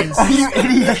Reigns. You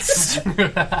idiots.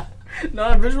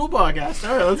 Not a visual podcast.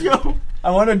 All right, let's go.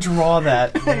 I want to draw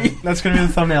that. That's going to be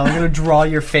the thumbnail. I'm going to draw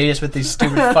your face with these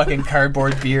stupid fucking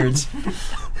cardboard beards.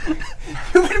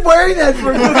 You've been wearing that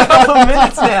for a couple of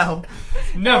minutes now.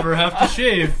 never have to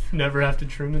shave, never have to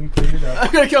trim and clean it up.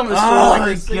 I'm gonna come in the store Oh like my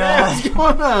this. God. Yeah, what's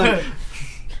going on?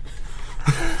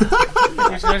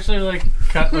 You should actually like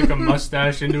cut like a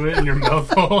mustache into it in your mouth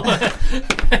hole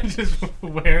and just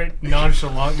wear it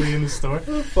nonchalantly in the store.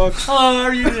 Fuck. How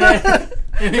are you today?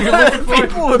 Anything you're looking for?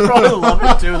 People would probably love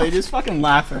it too. They just fucking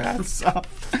laugh their ass off.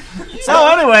 So,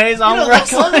 anyways, I'm You know, the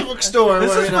comic book store. This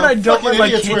where, is you when know, I don't let fucking my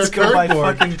idiots kids wear go buy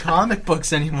cardboard. fucking comic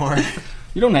books anymore.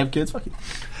 You don't have kids, fuck you.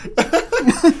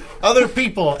 Other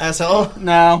people, asshole.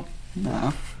 No.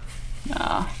 Or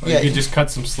Yeah. you could just cut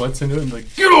some slits into it and be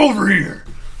like, get over here.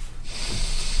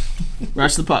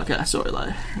 Rest of the podcast. Sorry,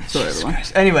 lie. Sorry, everyone.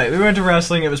 Anyway, we went to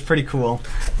wrestling. It was pretty cool.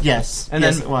 Yes, And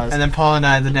yes, then it was. And then Paul and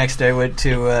I the next day went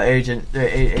to Age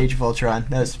of Ultron.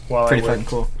 That was While I pretty worked. fucking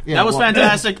cool. Yeah, That was well,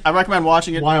 fantastic. I recommend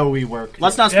watching it. While we work.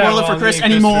 Let's not Yeah, spoil well, it for me Chris and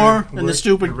Chris anymore are- than we're- the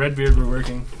stupid. Redbeard were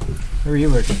working. Where were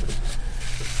you working?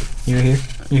 You were here?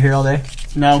 You here all day?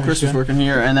 No, Sorry, Chris was sure. working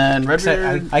here, and then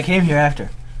Redbeard. I came here after.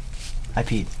 I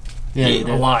peed. Yeah, you A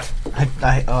did. lot.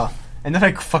 And then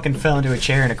I fucking fell into a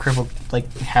chair in a crippled,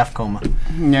 like, half coma.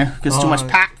 Yeah, because too much Oh.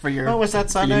 pack for your. Oh, was that You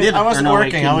Sunday? did. I wasn't Or no,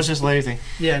 working. wait, I was just lazy.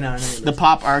 Yeah, no, The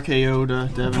pop RKO to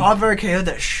Devin. Pop RKO'd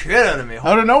that shit out of me.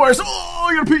 Out of nowhere, so, oh,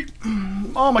 I gotta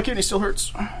pee. Oh, my kidney still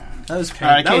hurts. That was pain.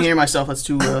 Alright, I can't hear myself. That's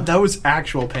too. That was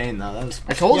actual pain, though. That was.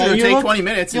 I told Yeah, you it would you take look- 20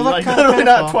 minutes. you And look like, kinda literally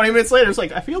not pitiful. 20 minutes later, it's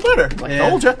like, I feel better. Like,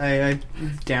 told you. I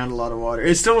downed a lot of water.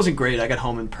 It still wasn't great. I got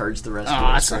home and purged the rest Oh, of it.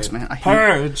 that It was sucks, great. man. I hate,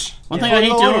 Purge. one thing I hate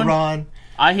doing, Ron.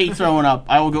 I hate throwing up.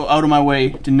 I will go out of my way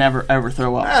to never, ever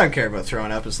throw up. I don't care about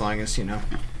throwing up as long as, you know.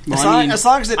 Well, As I long, mean, as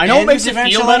long as it I know it makes ends it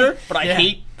feel eventually. better, but I Yeah.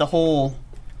 hate the whole.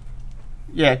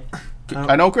 Yeah.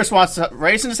 I know Chris wants to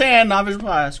raise his hand, not visual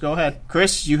bias. Go ahead.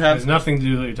 Chris, you It has have. nothing to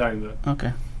do with what you're talking about.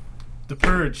 Okay. The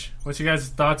Purge. What's your guys'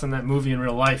 thoughts on that movie in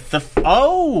real life? That's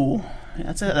Dumb.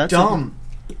 I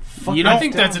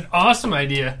think that's an awesome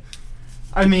idea.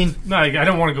 I mean, No, I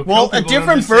don't want to go. Well, kill a people, different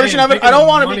I'm just version saying, of it. think I don't the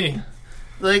wanna money be-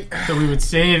 like that we would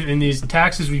save in these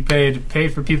taxes we pay to pay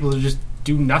for people to just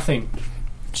do nothing.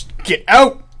 get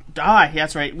out, die.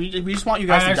 That's right. We just want you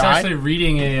guys I to was die. actually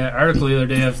reading a article the other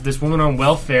day of this woman on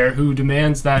welfare who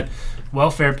demands that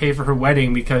welfare pay for her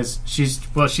wedding because she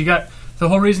got the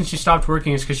whole reason she stopped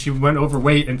working is because she went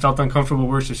overweight and felt uncomfortable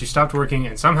work, so she stopped working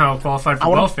and somehow qualified for I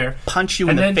wanna welfare. punch you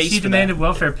And in the then face she for demanded that.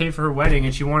 welfare pay for her wedding,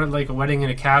 and she wanted like a wedding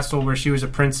in a castle where she was a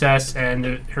princess and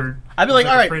her. I'd be like, a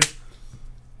all right, prince.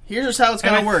 here's how it's And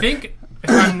gonna I work. think, if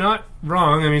I'm not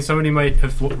wrong, I mean, somebody might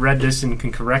have read this and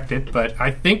can correct it, but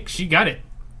I think she got it.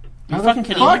 You fucking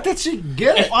kidding Fuck, me? did she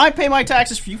get it? If I pay my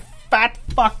taxes for you fat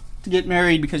fuck to get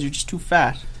married because you're just too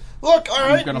fat, Look, all I'm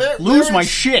right, gonna lose my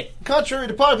shit. contrary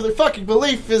to popular fucking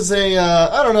belief, is a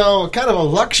I don't know, kind of a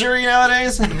luxury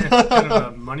nowadays. Kind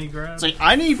of a money grab. It's like,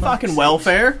 I need fucking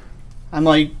welfare. I'm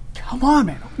like, come on,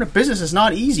 man. Open a business is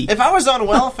not easy. If I was on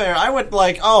welfare, I would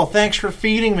like, oh, thanks for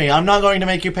feeding me. I'm not going to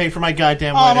make you pay for my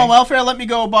goddamn I'm wedding. on welfare. Let me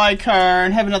go buy a car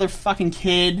and have another fucking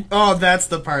kid. oh, that's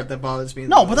the part that bothers me.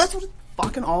 No, but that's what it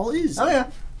fucking all is. Oh yeah.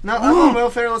 No, I'm on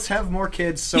welfare. Let's have more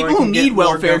kids. So I People can who get need more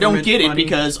welfare don't government get it money.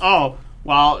 because,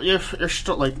 well, you're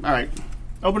still like, all right,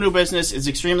 open a new business is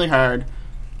extremely hard.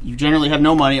 You generally have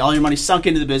no money. All your money's sunk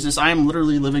into the business. I am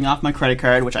literally living off my credit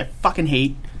card, which I fucking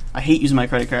hate. I hate using my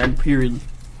credit card, period.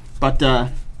 But,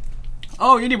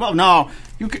 you need well, no.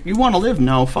 You want to live?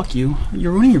 No, fuck you.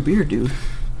 You're ruining your beard, dude.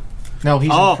 No, he's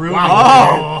Oh, improving.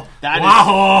 wow. That is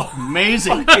Wow!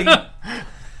 amazing.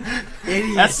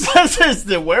 That's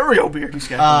the Wario beard he's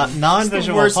got.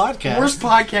 Non-visual podcast. Worst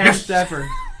podcast ever.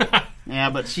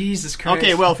 Yeah, but Jesus Christ.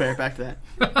 okay, welfare. Back to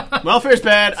that. Welfare's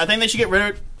bad. I think they should get rid of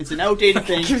it. It's an outdated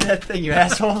thing. Give me that thing, you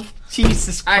asshole.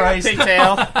 Jesus I Christ. take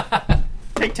tail.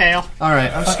 Take tail. All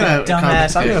right, I'm just gonna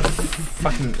Dumbass. I'm gonna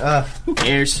confiscate. fucking. Who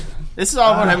cares? This is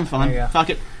all about having fun. there you go. Fuck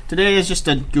it. Today is just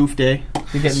a goof day. You're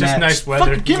It's getting just mad. nice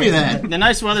weather. Fuck, give me that. The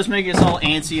nice weather's making us all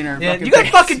antsy in our Yeah, fucking you got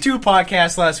face. fucking 2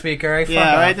 podcasts last week, alright?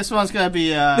 Yeah, right. This one's gonna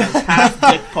be a half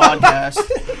dick podcast.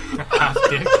 Half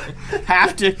dick.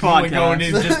 Half dick Only going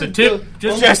podcast. in just a tip.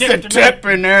 Just a tip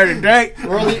in there today.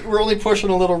 We're only pushing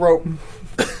a little rope.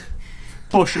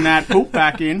 Pushing that poop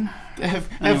back in.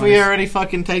 Have we already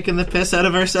fucking taken the piss out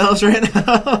of ourselves right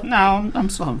now? No, I'm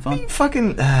still having fun.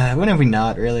 Fucking. When have we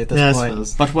not really at this Yeah, I point?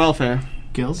 suppose. But welfare.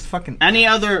 Gills? Fucking. Any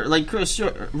other, like, Chris,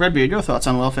 Redbeard, your thoughts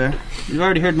on welfare? You've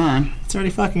already heard mine. It's already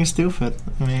fucking stupid.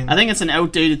 I mean, I think it's an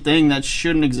outdated thing that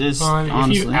shouldn't exist, If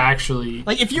honestly. you actually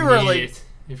Like, if you were, need like- it.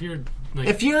 If you're like,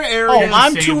 if you're Oh, area,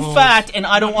 I'm too disabled. fat and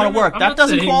I don't want to work. I'm That not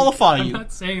doesn't saying- qualify I'm you.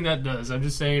 not saying that does. I'm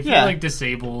just saying if Yeah. you're like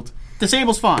disabled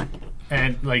Disabled's fine.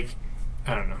 and like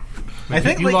I don't know. I Like,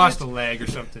 think, if you like, lost a leg or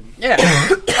something. Yeah.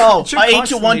 Oh, should I ate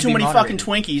constantly one too be many moderated.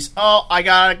 fucking Twinkies. Oh, I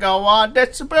gotta go on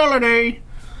disability.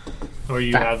 Or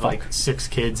you Fat have fuck. like 6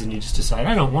 kids and you just decide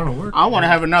I don't want to work. I want to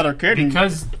have another kid.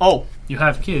 because Oh, you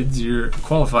have kids, you're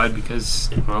qualified because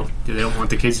well they don't want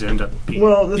the kids to end up being.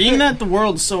 well, being that the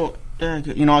world's so...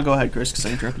 I'll go ahead, Chris, because I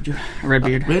interrupted you.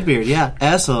 Redbeard. Redbeard, yeah,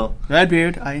 asshole.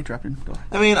 Redbeard, I interrupted. Go ahead.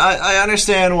 I mean, I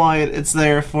understand why it's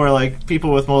there for, like,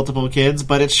 people with multiple kids,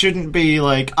 but it shouldn't be,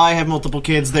 like, I have multiple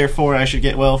kids, therefore I should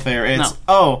get welfare. It's, No.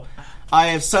 oh, I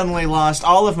have suddenly lost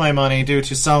all of my money due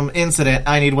to some incident,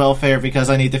 I need welfare because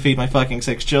I need to feed my fucking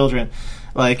 6 children.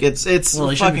 Like, it's Well,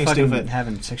 you should be fucking fucking stupid.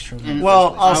 having 6 children.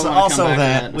 Well, I also, wanna come back to that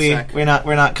that in a sec.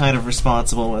 we're not kind of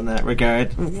responsible in that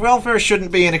regard. Welfare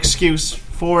shouldn't be an excuse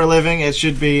for a living. It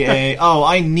should be a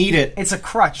I need it. It's a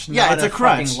crutch. Yeah, not it's a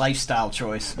crutch. fucking lifestyle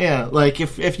choice. Yeah, like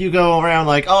if you go around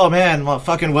like, oh man, well,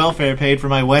 fucking welfare paid for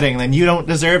my wedding, then you don't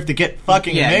deserve to get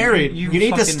fucking Yeah, married. you You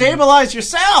need to fucking- stabilize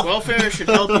yourself. Welfare should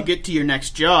help you get to your next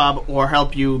job or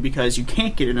help you because you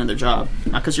can't get another job.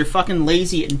 Not because you're fucking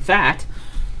lazy and fat.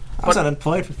 I was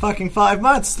unemployed for fucking 5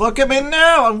 months. Look at me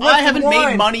now. I'm I haven't made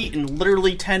wine. money in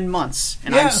literally 10 months,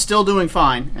 and Yeah. I'm still doing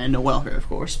fine. And no welfare, of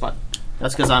course, but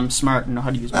that's because I'm smart and know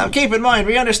how to use Now, money. keep in mind,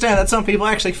 we understand that some people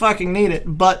actually fucking need it,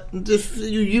 but if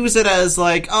you use it as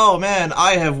like, oh man,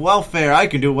 I have welfare, I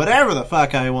can do whatever the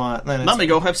fuck I want, then Let it's... me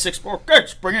go have 6 more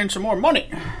kids, bring in some more money.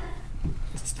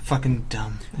 It's fucking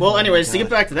dumb. Well, anyways, to God. get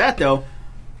back to that, though,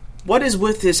 what is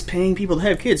with this paying people to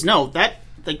have kids? No, that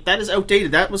is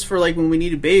outdated. That was for, like, when we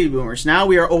needed baby boomers. Now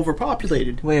we are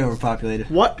overpopulated. Way overpopulated.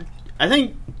 What? I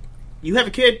think you have a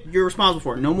kid, you're responsible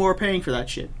for it. No more paying for that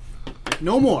shit.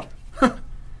 No more.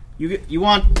 You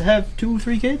want to have 2 or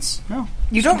 3 kids? No.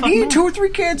 You don't Fucking need no. 2 or 3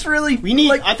 kids, really. We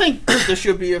need. I think there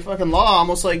should be a fucking law,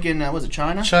 almost like in was it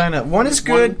China? China. 1 is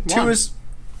good. One. 2 is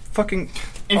fucking.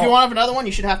 If you want to have another one,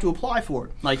 you should have to apply for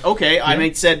it. Like, okay, I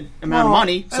made said amount of Well,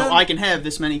 money, so I can have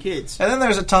this many kids. And then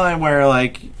there's a time where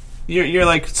like you're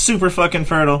like super fucking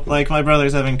fertile. Like my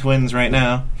brother's having twins right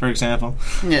now, for example.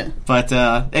 Yeah. But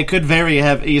it could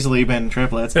have easily been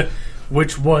triplets.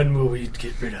 Which one will we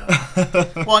get rid of?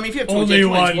 Well, I mean, if you have twins, Only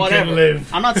you have twins, one whatever. can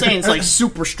live. I'm not saying it's like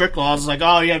super strict laws. It's like,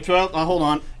 oh, you have 12. Hold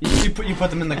on. You put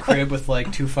them in the crib with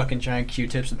like 2 fucking giant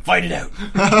Q-tips and fight it out.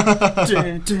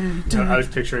 I was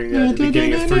picturing that at the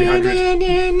beginning of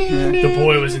 300. The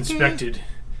boy was inspected.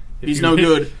 If He's you- no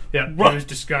good. Yeah, he was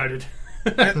discarded.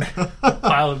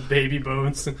 Pile of baby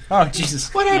bones. Oh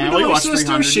Jesus! What happened Yeah, we to my watched sister?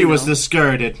 300, She you was know.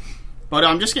 discarded. But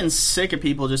I'm just getting sick of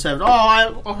people just having,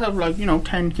 I'll have like,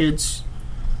 10 kids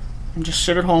and just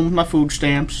sit at home with my food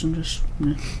stamps and just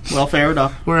welfare it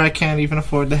up. Where I can't even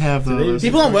afford to have they- those.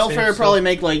 People on Food welfare stamps, probably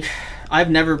make like, I've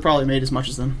never probably made as much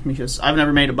as them because I've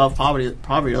never made above poverty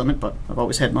limit, but I've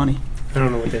always had money. I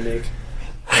don't know what they make.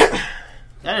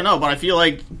 I don't know, but I feel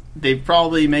like they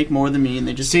probably make more than me and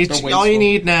they just See, they're all wasteful. you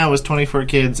need now is 24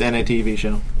 kids and a TV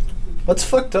show. What's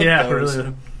fucked up? Yeah, though, is,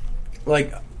 really.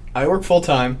 like I work full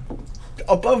time,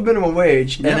 above minimum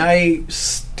wage, Yeah. and I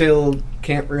still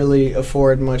can't really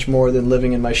afford much more than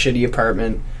living in my shitty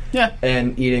apartment Yeah,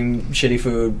 and eating shitty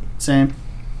food. same.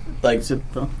 Like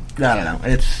Well, I don't know.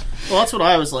 It's that's what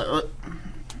I was like.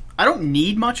 I don't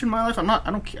need much in my life.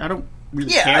 I don't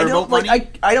really yeah. care I about don't money.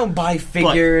 I don't buy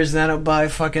figures. And I don't buy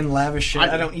fucking lavish shit.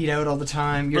 I- I don't eat out all the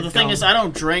time. But You're the thing dumb. is, I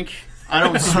don't drink, I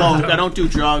don't smoke, I don't do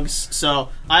drugs, so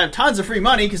I have tons of free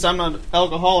money because I'm an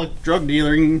alcoholic drug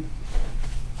dealer. And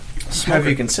have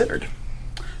you considered?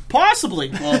 possibly,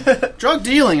 well, drug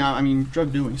dealing. I mean,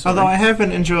 drug doing. Sorry. Although I have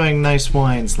been enjoying nice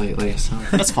wines lately, so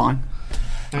That's fine.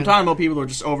 I'm talking about people who are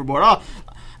just overboard. Oh,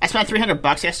 I spent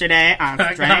 $300 yesterday on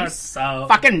drinks. so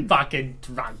Fucking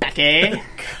drunk. Becky.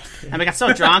 And I got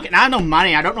so drunk, and I have no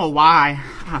money. I don't know why.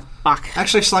 Ah, fuck.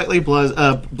 actually slightly buzzed.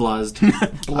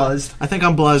 Buzzed. I think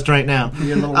I'm buzzed right now.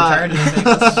 You're a little retarded. I think.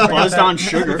 Let's just bring Buzzed it back. on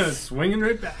sugar. Swinging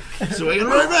right back. Swinging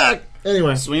right back.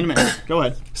 Anyway, Swing a minute. Go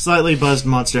ahead. slightly buzzed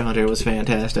Monster Hunter was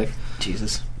fantastic.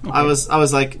 Jesus. I was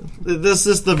like, this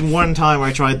is the one time where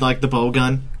I tried like the bow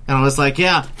gun, and I was like,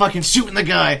 yeah, fucking shooting the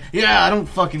guy. Yeah, I don't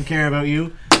fucking care about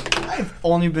you. I've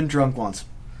only been drunk once,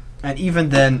 and even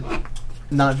then,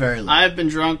 not very long. I have been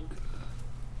drunk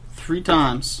 3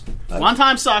 times. One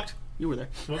time sucked. You were there.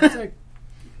 What was that?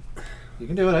 You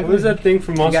can do it. What was that thing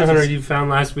from Monster guys- Hunter you found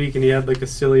last week and he had like a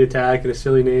silly attack and a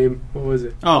silly name? What was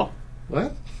it? Oh,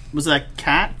 What? was that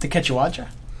cat? To catch a watcher?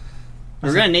 We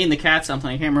were gonna name the cat something.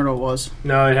 I can't remember what it was.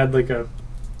 No, it had like a.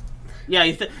 Yeah,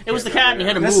 it was the cat, and you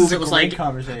had to This move. is a It was great like,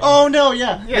 conversation. Oh no,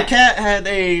 yeah. Yeah. The cat had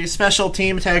a special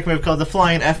team attack move called the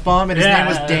Flying F-Bomb, and his Yeah, name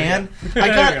was there Dan. you I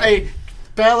go. got a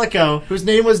Balico whose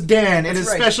name was Dan, and his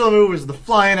right. special move was the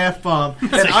Flying F-Bomb.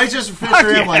 And I just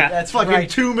picture him like That's fucking right.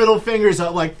 2 middle fingers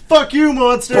up, like "fuck you,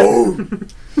 monster."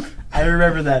 I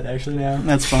remember that actually now.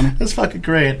 that's funny. That's fucking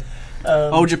great.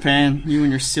 Oh, Japan, you and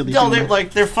your silly. No, humor.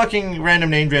 their fucking random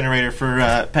name generator for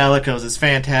Palicos is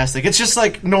fantastic. It's just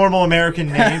like normal American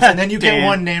names, and then you get Dan.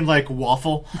 one named like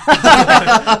Waffle.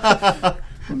 Let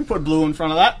me put blue in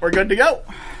front of that. We're good to go.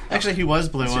 Actually, he was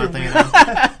blue, I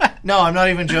think. No, I'm not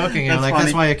even joking. That's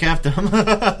That's funny. why I kept him.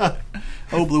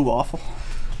 Oh, blue waffle.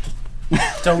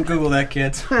 Don't Google that,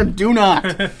 kids. Do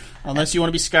not, unless you want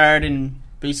to be scarred and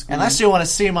basically. Unless you want to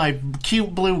see my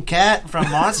cute blue cat from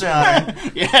Monster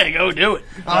Hunter. yeah, go do it.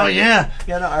 Oh yeah.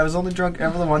 Yeah, no, I was only drunk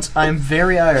ever once. I'm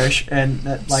very Irish, and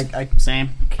like I Same.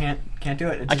 can't do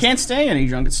it. It I just- can't stay any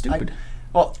drunk. It's stupid.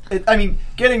 Well, I mean,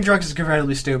 getting drunk is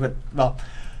comparatively stupid. Well,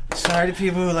 sorry to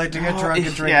people who like to get drunk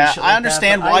and drink. yeah, and shit I like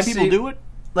understand that, but why I people see- do it.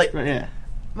 Like Yeah.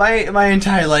 my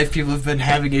entire life, people have been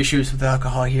having issues with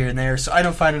alcohol here and there, so I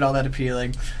don't find it all that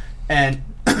appealing. And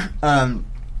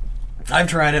I've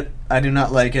tried it. I do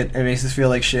not like it. It makes us feel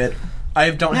like shit. I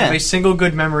don't have Yeah. a single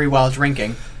good memory while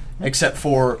drinking, except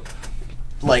for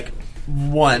like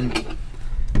one.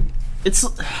 It's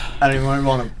I don't even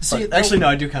want to. See, Actually, no,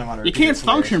 I do kind of want to. you can't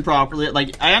function properly.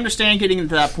 Like I understand getting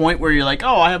into that point where you're like,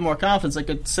 oh, I have more confidence. I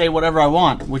could say whatever I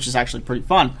want, which is actually pretty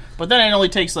fun. But then it only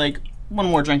takes like one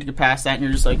more drink to get past that, and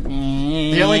you're just like.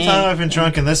 The only time I've been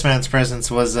drunk in this man's presence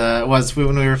was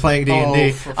when we were playing D&D.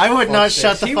 Oh, for I would not fuck's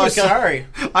shut sake. the He fuck was up. sorry.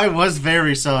 I was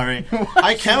very sorry.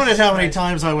 I counted how many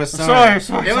times I was sorry.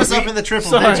 Sorry. It was up in the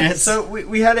triple Sorry. digits. So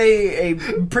we had a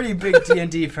pretty big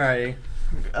D&D party.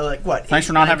 Like what? Thanks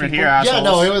for not 8, 9 having it people? here, assholes. yeah,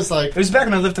 no, it was like It was back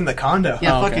when I lived in the condo.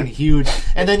 yeah, Oh, okay. fucking huge.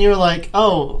 And then you were like,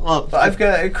 oh, well, I've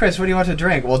got Chris. What do you want to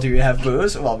drink? Well, do you have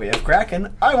booze? Well, we have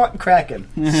Kraken. I want Kraken,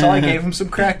 so I gave him some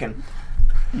Kraken.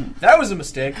 That was a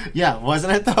mistake. yeah,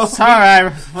 wasn't it though? Sorry.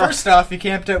 First off, he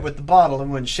camped out with the bottle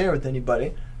and wouldn't share with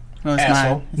anybody. Oh, it's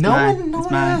Asshole. mine. It's No mine. one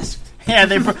It's mine. asked. Yeah,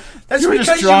 they. That's You were because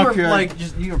just you drunk, were you're like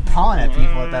you were pawing at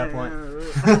people at that point.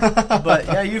 But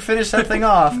yeah, you finished that thing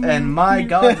off, and my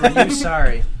God, were you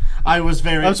sorry? I was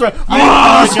very. I'm sorry.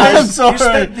 I I'm apologize. sorry. You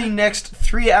spent the next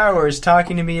 3 hours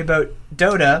talking to me about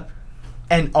Dota,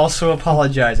 and also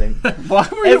apologizing. Why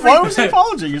was he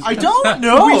apologizing? I don't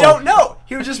know. We don't know.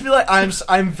 He would just be like,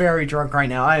 I'm very drunk right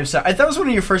now. I am sorry. That was one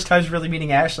of your first times really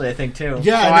meeting Ashley, I think, too.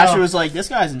 Yeah, So I know. Ashley was like, "This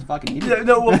guy's in fucking idiot."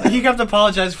 No, well, he kept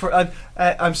apologizing for.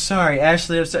 I'm sorry,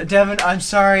 Ashley. I'm sorry. Devin, I'm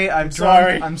sorry. I'm drunk.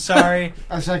 sorry. I'm sorry.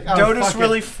 I was like, oh, Dota's fuck it.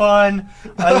 really fun.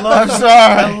 I love. I'm sorry.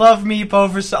 I love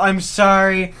Meepo. I'm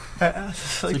sorry. Like,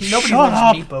 nobody shut loves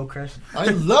up. Meepo, Chris. I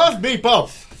love Meepo.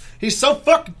 He's so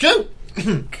fucking cute.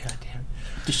 God damn.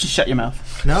 Just shut your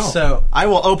mouth. No. So I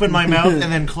will open my mouth and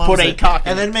then close Put a it, cock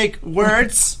in and it. then make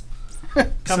words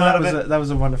come out of it. that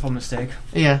was a wonderful mistake.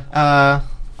 Yeah.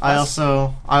 I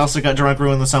also got drunk,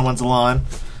 ruined someone's lawn.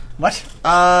 What?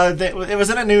 It was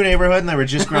in a new neighborhood, and they were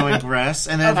just growing grass.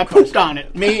 And I then pooped on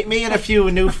it. me and a few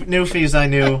newfies I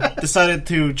knew decided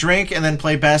to drink and then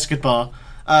play basketball.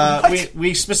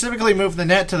 We specifically moved the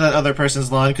net to that other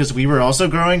person's lawn because we were also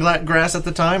growing grass at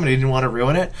the time and he didn't want to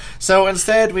ruin it. So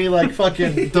instead, we like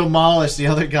fucking demolished the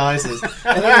other guys'.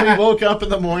 And then we woke up in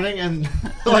the morning and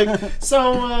like,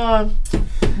 so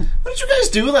what did you guys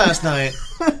do last night?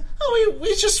 Oh,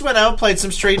 we just went out, played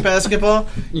some street basketball.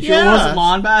 You sure it wasn't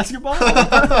lawn basketball?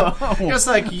 It was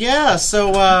like, yeah.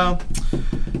 So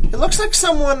it looks like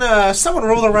someone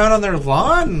rolled around on their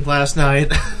lawn last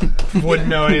night. Wouldn't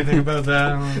know anything about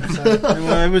that.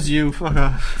 Well, it was you. Fuck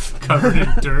off. Covered in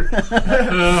dirt.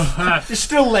 You're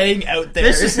still laying out there.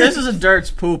 This is a dirt's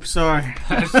poop. Sorry.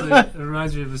 Actually, it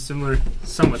reminds me of a somewhat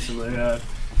similar.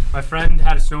 My friend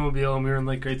had a snowmobile and we were in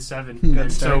like grade 7.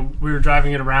 And so we were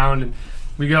driving it around and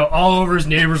we go all over his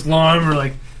neighbor's lawn. We're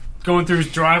like going through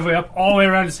his driveway up all the way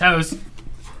around his house.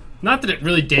 Not that it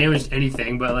really damaged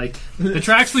anything, but like the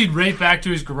tracks lead right back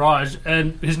to his garage.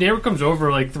 And his neighbor comes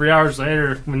over like 3 hours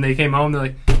later when they came home. They're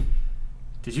like,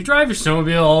 "Did you drive your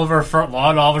snowmobile all over our front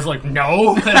lawn?" All of us were like,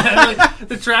 "No." And, like,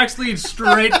 the tracks lead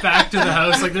straight back to the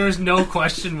house. Like there was no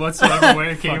question whatsoever where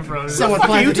it came from. Someone Fuck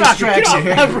planted you these talking? tracks Get off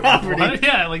here. my property. What?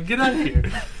 Yeah, like get out of here.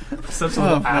 Such Oh,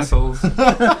 little fuck. assholes.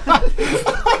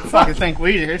 Fucking think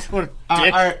we did. What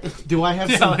a dick. Do I have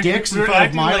Yeah, some like, dicks in we're front of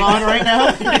acting my like- lawn right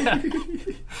now?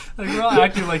 Like we're all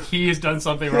acting like he has done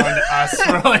something wrong to us.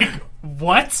 We're like,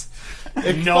 what?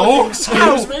 No.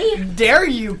 Excuse me? Dare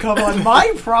you come on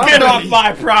my property? Get off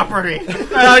my property.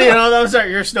 Those aren't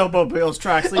your snowmobile's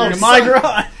tracks leading Oh, to my son.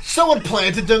 garage. Someone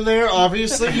planted them there,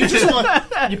 obviously. You just want...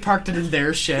 You parked it in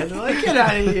their shed. They're like, get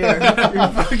out of here.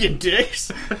 You fucking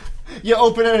dicks. You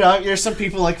open it up, there's some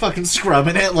people like fucking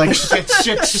scrubbing it, like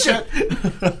shit.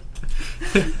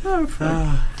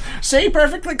 See,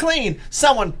 perfectly clean.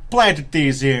 Someone planted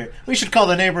these here. We should call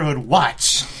the neighborhood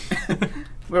Watch.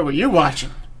 Where were you watching?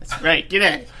 That's right. Get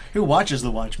in. Who watches the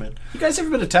Watchmen? You guys ever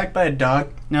been attacked by a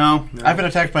dog? No. I've been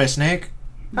attacked by a snake.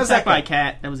 How's that by a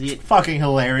cat? That was it. Fucking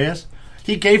hilarious.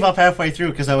 He gave up halfway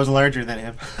through because I was larger than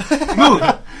him.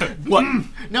 What?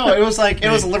 No, it was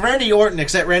Randy Orton,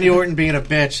 except Randy Orton being a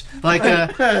bitch. Like,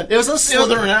 it was a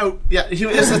Slithering out. Yeah, it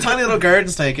was a tiny little garden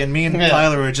snake, and me and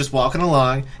Tyler were just walking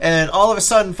along, and all of a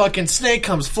sudden, fucking snake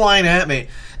comes flying at me.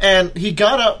 And he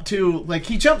got up to, like,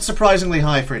 he jumped surprisingly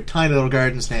high for a tiny little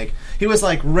garden snake. He was,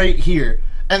 like, right here.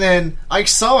 And then I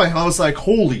saw him, I was like,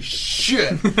 holy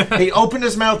shit. He opened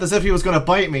his mouth as if he was going to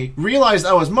bite me, realized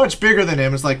I was much bigger than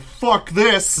him, was like, fuck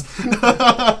this.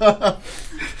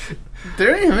 They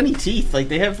don't even have any teeth. Like,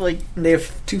 they have, like... They have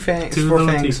four little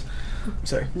fangs. teeth.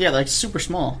 Sorry. Yeah, like, super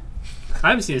small. I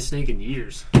haven't seen a snake in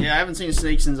years. Yeah, I haven't seen a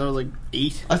snake since I was, like,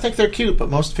 8. I think they're cute, but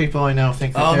most people I know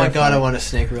think they're Oh my god, I terrifying. want a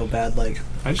snake real bad. Like,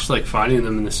 I just like finding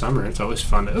them in the summer. It's always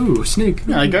fun. Ooh, snake.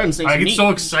 Yeah, like garden snakes I are get neat. so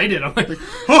excited. I'm like,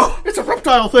 Oh, it's a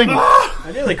reptile thing. I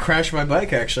nearly crashed my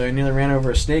bike. Actually, I nearly ran over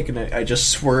a snake, and I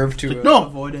just swerved to No,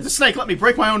 avoid it. the snake let me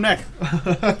break my own neck.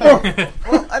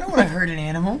 Well, I don't want to hurt an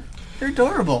animal. They're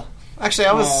adorable. Actually,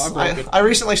 I broke it. I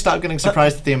recently stopped getting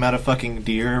surprised at the amount of fucking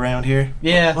deer around here.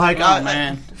 Yeah. Like, Oh,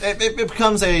 man. it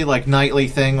becomes a like nightly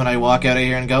thing when I walk out of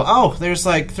here and go, oh, there's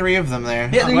like 3 of them there.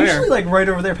 Yeah, they're Where? usually like right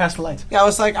over there past the lights. Yeah, I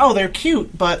was like, oh, they're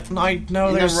cute, but I know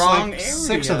In the there's wrong like area.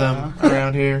 6 of them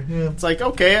around here. Yeah. It's like,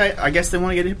 okay, I guess they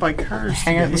want to get hit by cars.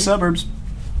 Hang out in the suburbs.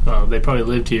 oh, they probably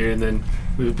lived here, and then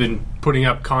we've been putting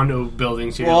up condo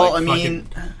buildings here. Well, like I mean,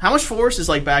 how much forest is,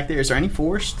 like, back there? Is there any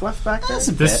forest left back there?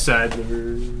 this side,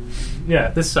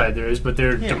 this side there is, but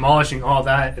they're Yeah. demolishing all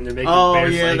that, and they're making Oh,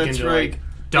 Bears yeah, Lake that's into right. like It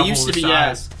double used to the be,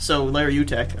 size. yeah. So, Larry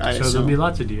Utech, I So assume. there'll be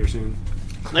lots of deer soon.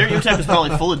 Larry Utech was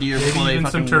probably full of deer before they even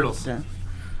some fucking... turtles. Yeah.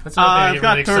 That's another thing I I've get got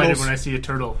really excited turtles. when I see a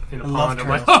turtle in a love pond. I'm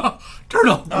like, oh,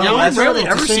 turtle! Yeah, yeah, I that's rarely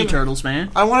right. ever It's a see shame. turtles,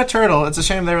 man. I want a turtle. It's a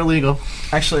shame they're illegal.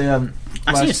 Actually, I see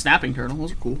a last- snapping turtle.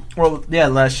 Those are cool. well, yeah,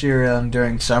 last year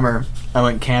during summer, I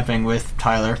went camping with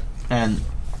Tyler, and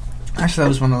actually that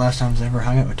was one of the last times I ever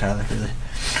hung out with Tyler, really.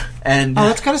 And Oh,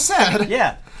 that's kind of sad.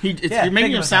 yeah, You're Yeah, making think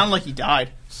him about sound like he died.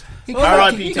 He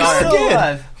R.I.P. he Tyler. still did.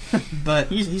 alive. But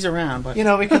He's around, but You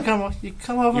know, we could come. You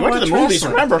come over. you went to and the watch movies.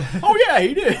 wrestling. Remember? Oh yeah,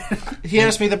 he did. He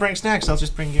asked me to bring snacks. I'll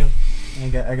just bring you. I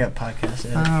got podcasts.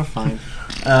 Yeah. Oh, fine.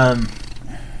 Um,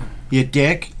 You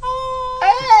dick.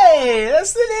 hey,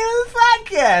 that's the name of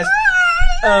the podcast.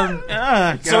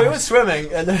 So we went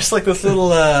swimming, and there's like this little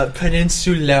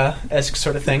peninsula-esque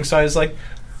sort of thing. So I was like,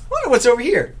 wonder what's over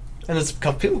here. And there's a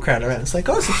couple people crowding around. It's like,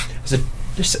 oh,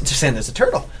 they're saying there's a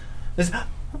turtle. I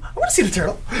want to see the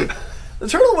turtle. The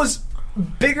turtle was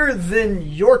bigger than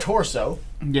your torso.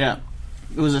 Yeah,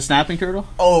 it was a snapping turtle.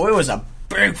 Oh, it was a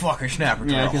big fucking snapper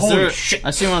turtle. Yeah, Holy because shit.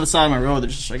 I see them on the side of my road. They're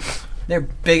just like, They're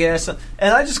big ass. And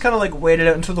I just kind of like waded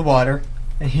out into the water.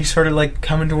 And he started like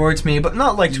coming towards me, but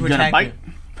not like to You gonna attack bite?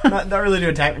 me. Not really to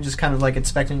attack me, just kind of like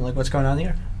inspecting like what's going on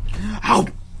here. ow!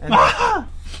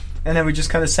 And then we just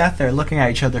kind of sat there looking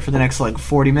at each other for the next like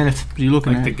 40 minutes. What are you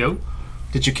looking Like the at? goat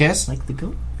Did you kiss? Like the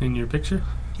goat? in your picture?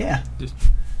 Yeah. Just-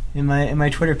 In my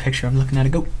Twitter picture, I'm looking at a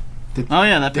goat. Oh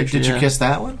yeah, that picture. Did you yeah. kiss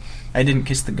that one? I didn't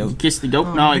kiss the goat. Kiss the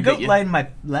goat? No, I The bit goat you. lay in my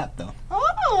lap though.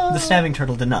 The snapping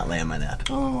turtle did not lay on my lap.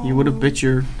 You would have bit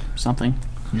your something.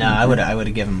 No, I would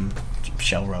have given him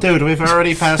shell rope. Dude, we've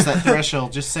already passed that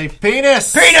threshold. Just say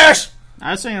penis. Penis!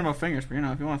 I was thinking about fingers, but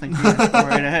if you want to think fingers, go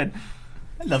right ahead.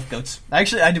 I love goats.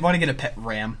 Actually, I did want to get a pet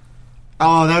ram.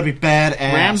 Oh, that would be badass.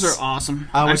 Rams are awesome.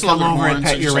 I would just love come their over and horns.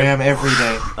 pet They're your just ram every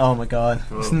day. Oh my god.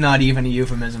 It's not even a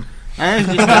euphemism.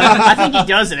 I think he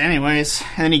does it anyways,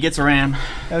 and then he gets a ram.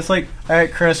 It's like,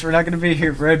 alright, Chris, we're not going to be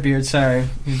here. Redbeard, sorry.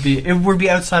 We'd be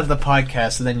outside of the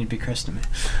podcast, so then you'd be Chris to me.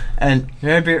 And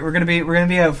Redbeard, we're gonna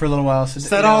be out for a little while. So Is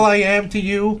that all I am to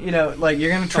you? You know, like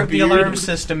you're gonna trip the beard? alarm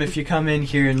system if you come in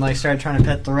here and like start trying to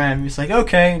pet the ram. He's like,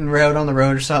 okay, and we're out on the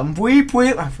road or something. Weep,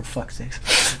 weep. Oh, for fuck's sakes.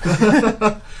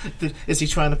 Is he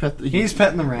trying to pet the... He's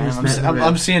petting the ram. He's petting the ram.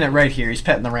 I'm seeing it right here. He's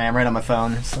petting the ram right on my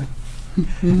phone. It's like,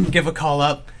 give a call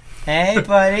up. Hey,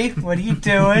 buddy, what are you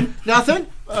doing? Nothing?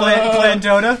 Playing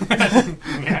Dota?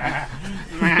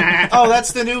 Oh,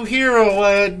 that's the new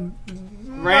hero.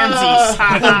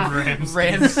 Ramses.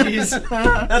 Ramses.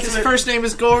 That's His what first name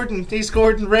is Gordon. He's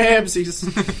Gordon Ramses.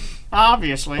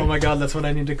 Obviously. Oh my god, that's what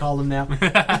I need to call him now.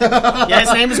 Yeah,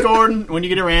 his name is Gordon. When you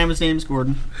get a ram, his name is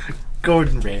Gordon.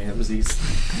 Gordon Ramses.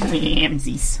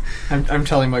 Ramses. I'm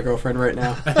telling my girlfriend right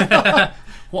now.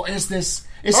 What is this?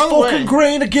 It's By the way- fucking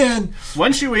grain again.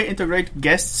 When should we integrate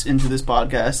guests into this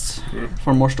podcast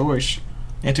for more stories?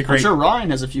 I'm Integrate. sure Ryan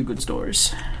has a few good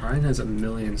stories. Ryan has a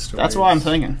million stories. That's why I'm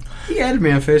thinking. He added me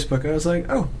on Facebook. I was like,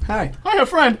 oh, hi. Hi, a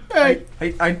friend. Hey.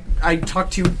 I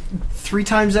talked to you 3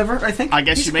 times ever, I think. I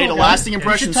guess He's you a made cool a guy. lasting You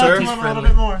impression, should talk sir. to him a little friendly.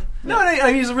 bit more. No,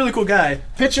 he's a really cool guy.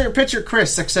 Picture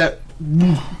Chris, except...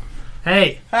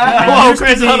 Hey, Whoa,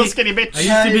 Chris, a little skinny I bitch. used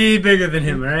to be bigger than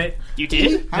him, right? You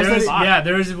did?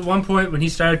 There was one point when he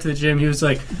started to the gym. He was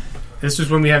like, "This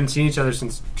was when we haven't seen each other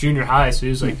since junior high." So he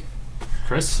was like,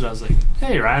 "Chris," and I was like,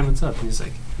 "Hey, Ryan, what's up?" And he's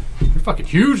like, "You're fucking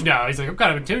huge now." He's like, "I'm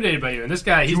kind of intimidated by you." And this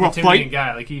guy, he's You an wanna intimidating fight?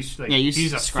 guy. Like he's like, Yeah, he's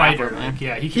he's a scrapper, fighter. man. Like,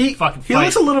 yeah, he can fucking He fight.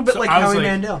 looks a little bit So like I was Howie like,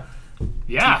 Mandel.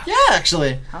 Yeah. Yeah,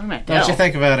 actually. How am I Don't you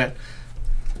think about it?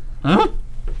 Huh?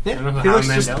 I don't know He how looks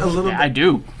just Mandel- a little Yeah, I bit.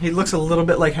 do. He looks a little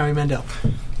bit like Howie Mandel,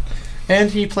 And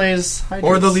he plays...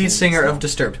 or the lead singer of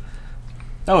Disturbed.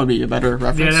 That would be a better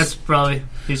reference. Yeah, that's probably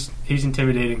he's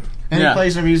intimidating. And Yeah. he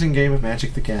plays an amusing game of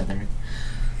Magic the Gathering.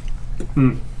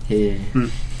 Hmm. Yeah.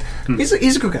 He's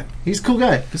a cool guy. He's a cool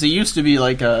guy. Because he used to be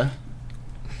like a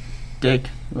dick.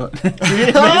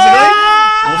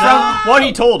 Ah! From what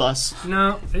he told us.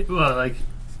 No, well, like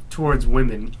towards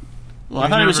women. Well, I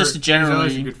thought it was just He's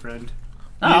always a generally. good friend.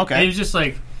 Oh, okay. He was just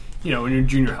like, you know, when you're in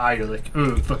junior high, you're like,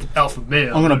 oh, fucking alpha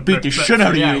male. I'm gonna beat the shit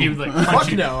out of yeah, you. He would like punch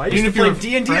Fuck you. no, I Even used if to play you were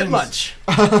D&D at friends- lunch.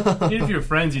 Even if you were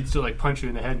friends, he'd still like punch you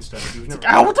in the head and stuff. He was never,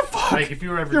 Ow, what the fuck? like if you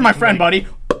were ever You're my getting, friend, like, buddy.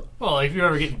 Well, like, if you were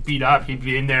ever getting beat up, he'd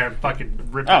be in there and fucking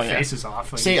ripping Oh, yeah. faces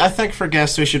off. Like, See, I think for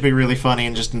guests we should be really funny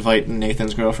and just invite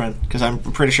Nathan's girlfriend, because I'm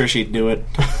pretty sure she'd do it.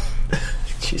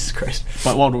 Jesus Christ.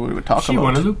 But what would we talk she about?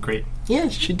 won a loot crate. Yeah,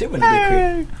 she did win a big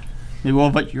crate. Maybe we'll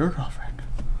invite your girlfriend.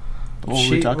 But what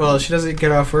would we talk Well, about? she doesn't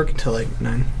get off work until like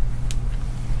 9.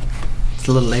 It's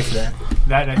a little late for that.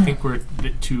 That I think we're a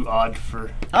bit too odd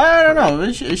for. I don't know.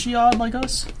 Is she odd like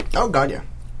us? Oh god, yeah.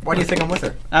 Why do you think I'm with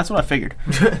her? That's what I figured.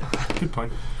 Good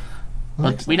point.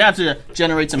 But we'd have to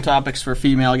generate some topics for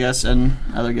female guests and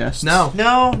other guests. No.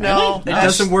 No. It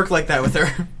doesn't work like that with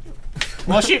her.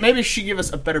 Well, maybe she'd give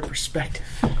us a better perspective.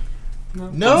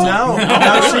 No.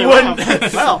 She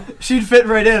wouldn't. Well, She'd fit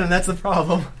right in, and that's the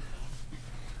problem.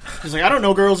 she's like, I don't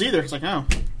know girls either. It's like, oh,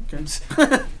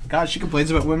 okay. God, she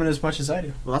complains about women as much as I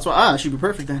do. Well, that's why she'd be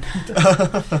perfect then.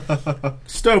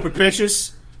 Stupid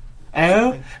bitches.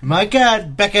 Oh my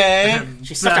God, Becca.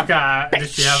 She's such a Becca, bitch.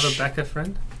 does she have a Becca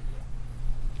friend?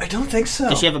 I don't think so.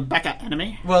 Does she have a Becca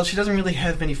enemy? Well, she doesn't really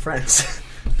have many friends.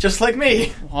 Just like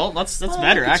me. Well, that's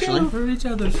better actually. We're each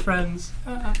other's friends.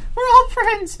 We're all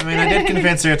friends. I mean, I did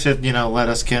convince her to, let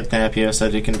us kidnap you so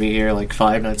you can be here like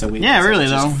 5 nights a week. Yeah, really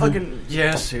though. Fucking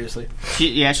yeah, seriously.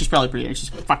 She's probably pretty. She's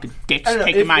fucking dicks I don't know,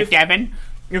 taking if- my if- Devin.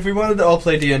 If we wanted to all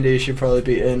play D&D, she'd probably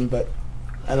be in, but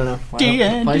I don't know.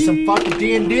 D&D. Play some fucking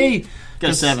D&D.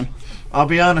 Got a 7. I'll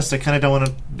be honest, I kind of don't want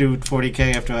to do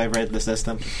 40k after I read the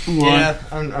system. Yeah,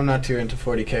 I'm not too into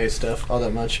 40k stuff all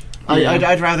that much. Yeah.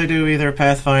 I'd rather do either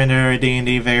Pathfinder or a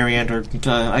D&D variant, or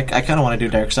I kind of want to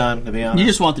do Dark Sun, to be honest. You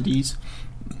just want the D's.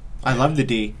 I love the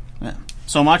D. Yeah.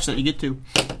 So much that you get 2.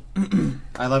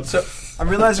 I love... So I'm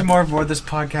realizing more and more this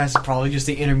podcast is probably just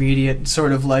the intermediate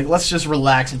sort of like, let's just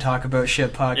relax and talk about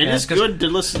shit podcast. It is 'cause good to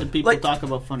listen to people like- talk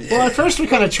about funny Well, at first we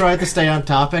kind of tried to stay on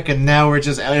topic, and now we're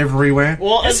just everywhere.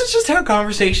 Well, This is just how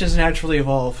conversations naturally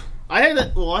evolve. I had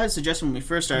a suggestion when we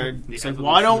first started. The It's like,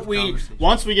 evolution why don't of we, conversation.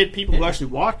 once we get people who actually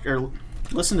watch or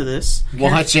listen to this,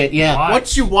 Watch it, yeah. Watch.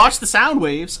 once you watch the sound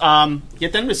waves,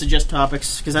 get them to suggest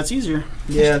topics, because that's easier.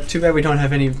 Yeah, too bad we don't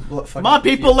have any fucking Come on,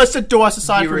 people, listen to us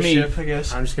aside from me. viewership, I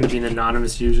guess. I'm just gonna be an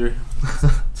anonymous user.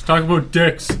 Let's talk about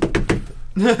dicks.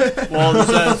 Well,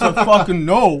 that's a fucking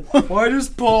no. Why does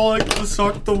Paul like to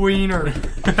suck the wiener?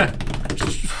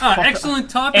 Excellent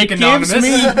topic, It anonymous.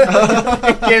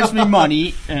 it gives me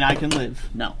money, and I can live.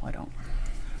 No, I don't.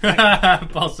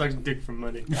 Paul sucks dick for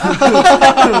money.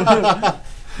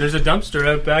 There's a dumpster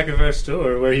out back of our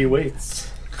store where he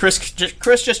waits. Chris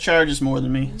just charges more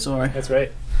than me. Sorry. That's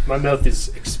right. My mouth is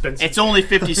expensive. It's only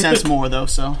 50 cents more, though,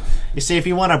 so. You see, if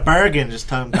you want a bargain, just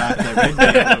come back to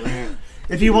Redbeard over here.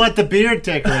 If you want the beard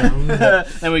tickler,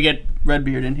 Then we get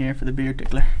Redbeard in here for the beer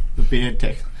tickler. the beard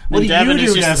tickler. What And do Devin you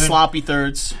is do, just the Devin? sloppy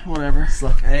thirds, whatever.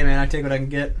 Hey man, I take what I can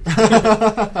get.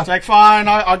 It's like, fine,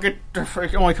 I'll get.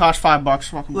 It only costs $5.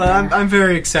 Fucking Well, I'm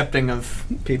very accepting of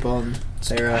people and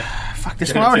Sarah. fuck this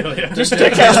Yeah, one already. yeah.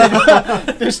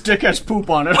 This dick has poop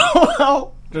on it.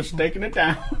 Just taking it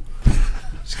down.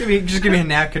 Just give me a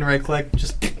napkin right click.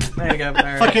 Just there you go. All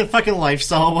right. Fucking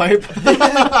Lifestyle wipe.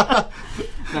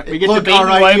 We get Look, the baby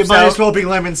alright, you wipes might as out. well be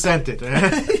lemon scented. All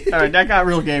right, that got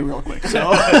real gay real quick. So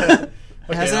Has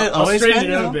Okay, it I'll always straighten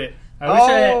been, it out though? a bit.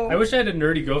 I wish I had a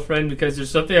nerdy girlfriend, because there's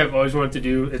something I've always wanted to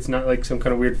do. It's not like some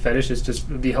kind of weird fetish. It's just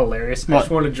it'd be hilarious. I What?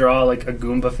 just want to draw like a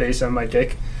Goomba face on my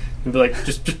dick and be like,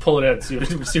 just pull it out,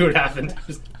 and see what happened.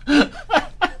 Just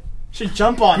Should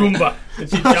jump on it. Goomba. And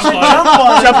she'd jump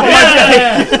on jump on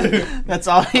my it. dick. That's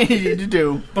all you need to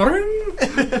do.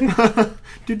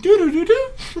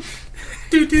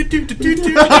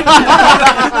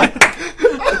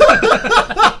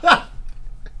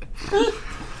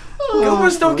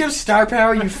 Goombas don't give star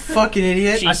power, you fucking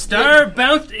idiot. A star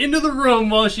bounced into the room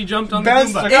while she jumped on the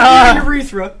Bounced Goomba. in your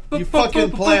urethra. You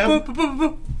fucking pleb.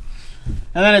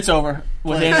 And then it's over.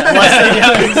 Within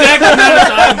Exactly.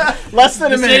 less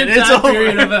than a The minute, same it's time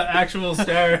period over. of an actual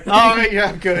star. All right, yeah,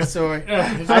 I'm good. Sorry.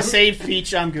 I I saved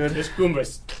Peach. I'm good. This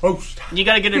Goomba's toast. You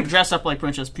gotta get her dressed up like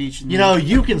Princess Peach. And You know,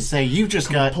 you can say you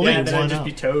just got Yeah, then one I'd just up.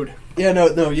 be Toad. Yeah,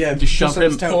 no, yeah. Just shove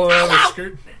him. Pull her out of her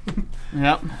skirt.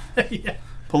 Yep. Yeah.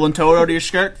 Pulling Toad out of your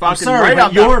skirt. I'm Fucking sorry, right but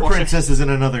up your that bullshit. princess is in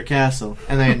another castle.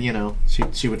 And then,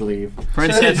 she would leave. Did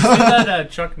Princess. you see that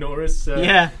Chuck Norris?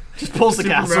 Yeah. Just pulls the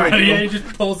castle. Right, yeah, he just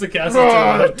pulls the castle.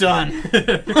 Oh, to done.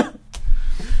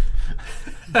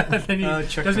 then he,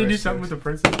 Chuck doesn't he do Norris something with the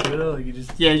princess too, though? Like he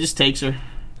just, Yeah, he just takes her.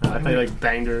 I thought he like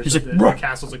banged her. Or He's something. like, The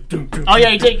castle's like, doom, doom, Oh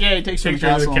yeah, doom. he takes her to Takes the her to the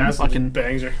castle. And castle, fucking. and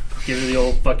bangs her, gives her the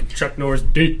old fucking Chuck Norris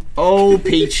deep. Oh,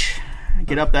 Peach,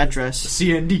 get up that dress.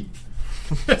 CND.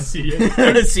 See ya.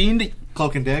 C&D.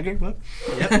 Cloak and dagger? What?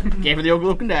 Gave her the old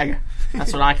cloak and dagger.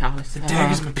 That's what I call it.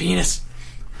 Dagger's my penis.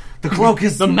 The cloak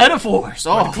is The metaphors.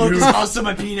 Oh, Cloak is also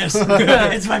my penis.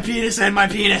 It's my penis and my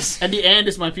penis. and the end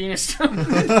is my penis.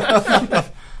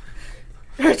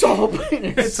 It's all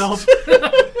penis. It's all.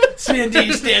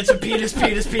 CND stands for penis,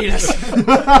 penis, penis.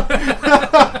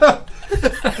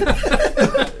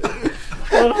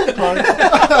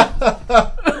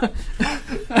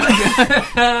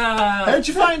 How'd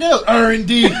you find out?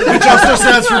 R&D. Which also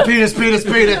stands for penis, penis,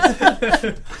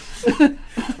 penis.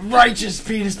 Righteous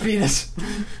penis, penis.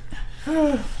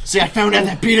 See, I found out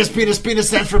that penis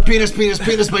stands for penis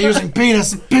by using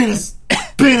penis. Penis.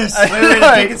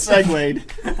 Right,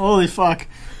 segued. Holy fuck.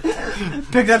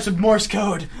 Picked up some Morse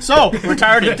code. So,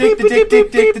 retarded. Dick, the dick,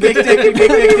 dick, dick, the dick, dick, dick, dick,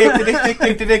 dick,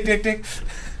 dick, dick, dick, dick, dick.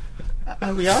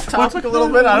 Are we off topic a little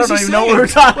bit? I What don't is he even know what saying? we're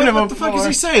talking about What the fuck before. is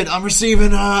he saying? I'm receiving,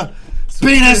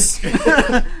 penis. Shit,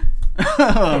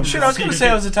 I was gonna say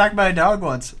I was attacked by a dog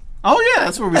once. Oh, yeah,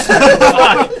 that's where we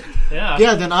started. Yeah.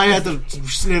 Yeah, then I had to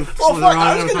sniff. Well, slither fuck, on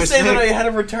I it was with gonna my say that I snake. had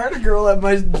a retarded girl at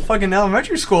my fucking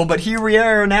elementary school, but here we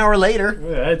are an hour later.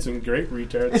 I had some great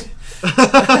retards.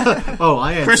 Oh,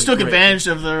 I had Chris some took great- advantage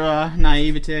of their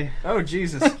naivete. Oh,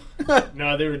 Jesus.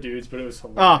 No, they were dudes, but it was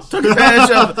Oh, hilarious. took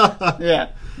advantage of... Yeah.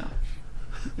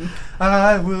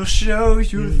 I will show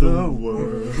you the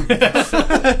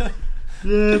world.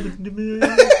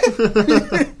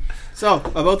 So,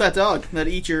 about that dog that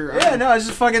eat your... Yeah, no, I was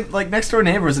just fucking, like, next door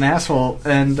neighbor was an asshole,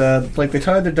 and, like, they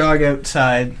tied their dog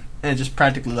outside and just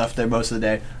practically left there most of the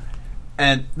day.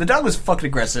 And the dog was fucking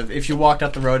aggressive. If you walked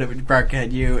up the road, it would bark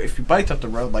at you. If you biked up the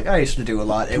road, like I used to do a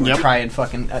lot, it would Yep. try and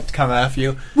fucking come after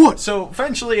you. What? So,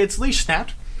 eventually, its leash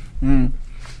snapped. Mm.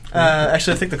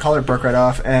 Actually, I think the collar broke right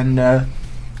off, and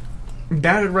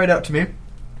bounded right up to me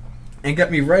and got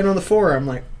me right on the forearm,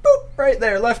 like, boop, right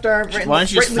there, left arm, right Why in don't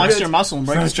the, you right just in the flex goods. your muscle and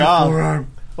break his jaw?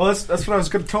 Well, that's what I was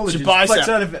going to tell you. Your Just flex bicep.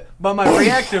 out of it. But my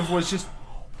reactive was just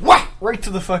whack right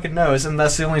to the fucking nose, and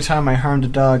that's the only time I harmed a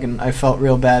dog, and I felt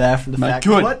real bad after the My fact.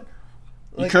 good. What?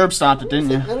 You curb stomped it,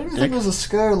 didn't you? I don't Dick? think there was a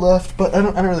scar left, but I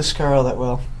don't really scar all that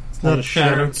well. Not a I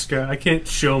shot. don't scar. I can't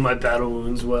show my battle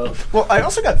wounds well. Well, I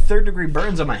also got third-degree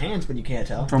burns on my hands, but you can't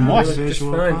tell. From They what? look just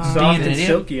Visual fine. fine. Soft Being and an idiot.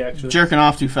 silky, actually. Jerking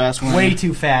off too fast. When Way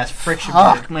too fast. Friction.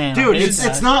 Fuck, burn. man. Dude, I hate it's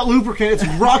that. not lubricant, it's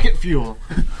rocket fuel.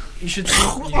 You should see.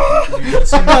 You should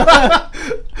see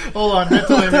Hold on,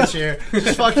 mental image here.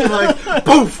 Just fucking like,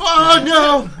 poof! Oh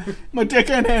no! My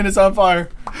dick and hand is on fire.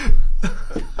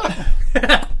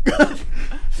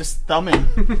 Just thumbing.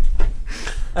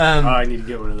 Oh, I need to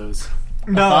get one of those.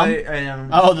 No, thumb? I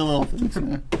Oh, the little things.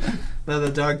 the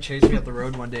dog chased me up the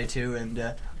road one day too, and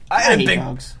I I had a hate big,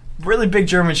 dogs. really big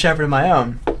German Shepherd of my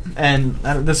own, and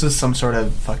this is some sort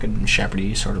of fucking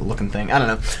shepherdy sort of looking thing. I don't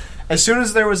know. As soon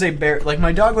as there was a bear, like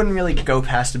my dog wouldn't really go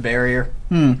past a barrier.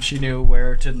 She knew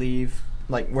where to leave,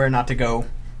 like where not to go,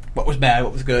 what was bad,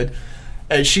 what was good,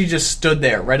 and she just stood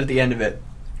there right at the end of it.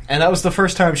 And that was the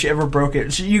first time she ever broke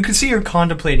it. You could see her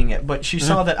contemplating it, but she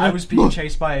saw that I was being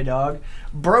chased by a dog,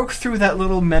 broke through that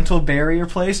little mental barrier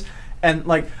place, and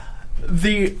like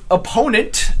the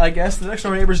opponent, I guess, the next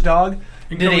door neighbor's dog,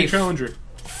 did Incoming a challenger.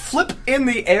 flip in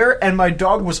the air, and my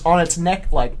dog was on its neck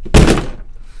like,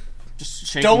 Just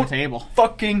shaking Don't- the table.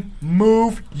 fucking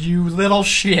move, you little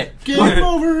shit. Game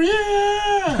over,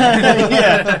 yeah!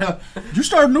 Yeah. You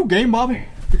start a new game, Bobby.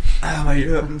 Oh,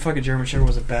 my fucking German Shepherd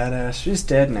was a badass. She's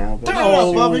dead now. But, Turn it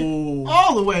up, Bubby.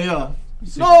 All the way up.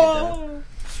 No.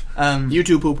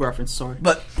 YouTube poop reference. Sorry.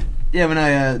 But yeah, when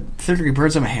I third-degree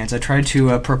burns on my hands, I tried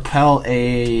to propel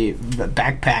a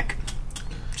backpack,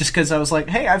 just because I was like,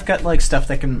 "Hey, I've got like stuff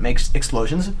that can make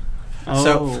explosions."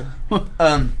 Oh.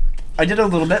 I did a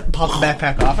little bit, popped the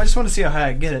backpack off. I just wanted to see how high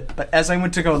I get it. But as I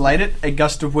went to go light it, a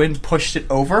gust of wind pushed it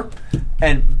over,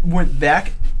 and went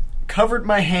back, covered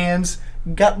my hands,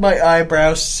 got my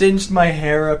eyebrows, singed my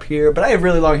hair up here. But I had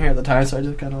really long hair at the time, so I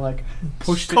just kind of like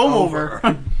pushed it Comb over.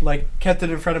 over. Like kept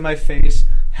it in front of my face,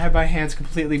 had my hands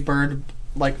completely burned,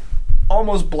 like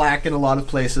almost black in a lot of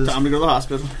places. Time to go to the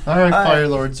hospital. Alright, Fire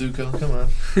Lord Zuko, come on.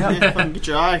 Yeah, fucking get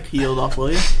your eye healed off,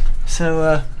 will you?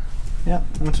 So, yeah,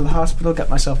 went to the hospital, got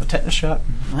myself a tetanus shot.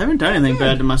 I haven't done anything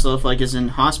bad to myself, like as in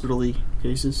hospital-y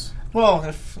cases. Well,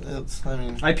 if it's, I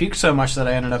mean, I puked so much that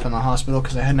I ended up in the hospital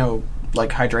because I had no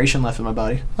like hydration left in my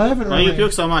body. I haven't Why really. you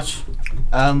puke so much?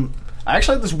 I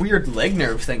actually had this weird leg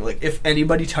nerve thing. Like, if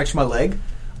anybody touched my leg,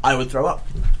 I would throw up.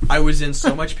 I was in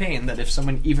so much pain that if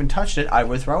someone even touched it, I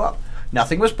would throw up.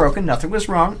 Nothing was broken. Nothing was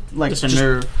wrong. Like, Just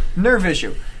a nerve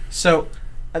issue. So,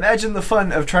 imagine the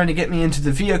fun of trying to get me into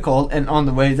the vehicle, and on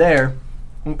the way there,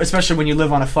 especially when you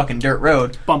live on a fucking dirt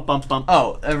road, bump, bump, bump.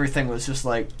 oh, everything was just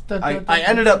like... I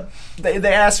ended up...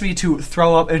 They asked me to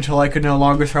throw up until I could no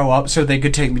longer throw up so they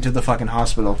could take me to the fucking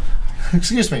hospital.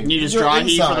 Excuse me. You just You're dry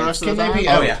heave for the inside. rest of Can the they time? be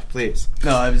Oh, out? yeah. Please.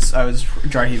 No, I was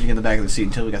dry heaving in the back of the seat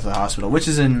until we got to the hospital, which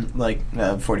is in, like,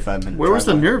 45 minutes. Where was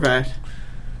the nerve at?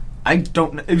 I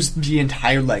don't know. It was the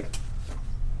entire leg.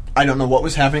 I don't know what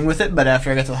was happening with it, but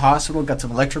after I got to the hospital, got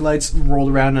some electrolytes,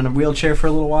 rolled around in a wheelchair for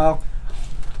a little while,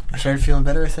 I started feeling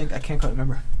better, I think. I can't quite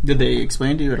remember. Did they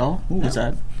explain to you at all? Who was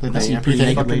that? Did I they see a pretty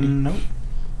amputate? naked lady. Nope.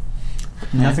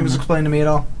 Nothing was explained to me at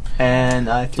all. and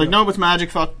I It's like, no, it's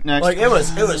magic. Fuck next. Like it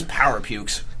was power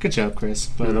pukes. Good job, Chris.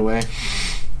 By the way,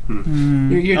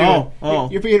 you're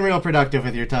you're being real productive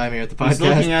with your time here at the He's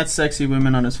looking podcast. at sexy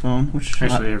women on his phone. Which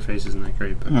Actually, her face isn't that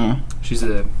great, but Oh. she's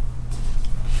a.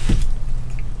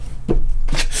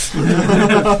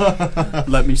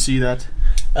 Let me see that.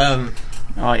 Um,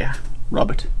 Oh yeah,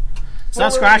 rub it. It's What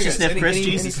not were scratch you and guys? sniff, Any- Chris. any-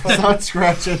 Jesus. any- Not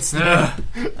scratch it.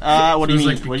 What do you Feels mean?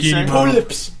 like What did you say? bikini bottom.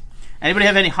 lips. Anybody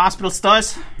have any hospital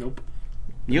stories? Nope.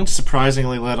 You?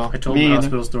 Surprisingly little. I told Me the either.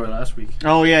 hospital story last week.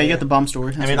 Oh yeah, you got the bum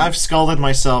story. I mean, I've scalded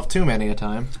myself too many a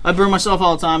time. I burn myself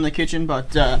all the time in the kitchen,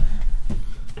 but yeah,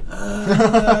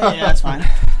 that's fine.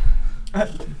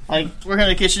 Like working in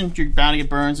the kitchen, you're bound to get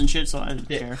burns and shit, so I don't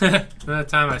care. That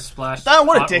time I splashed. Oh,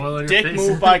 what a hot oil in dick your move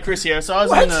face. by Chris here. So I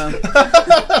was in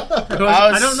the.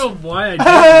 I don't know why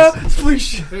I did this.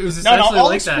 Please. It was No, essentially I'll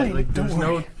like explain. that. Like there was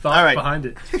no thought All right. behind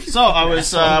it. So I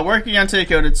was working on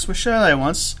takeout at Swiss Chalet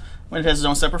once, when it has its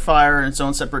own separate fryer and its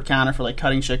own separate counter for like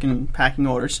cutting chicken and packing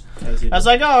orders. I was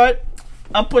like, all right,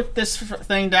 I'll put this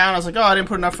thing down. I was like, oh, I didn't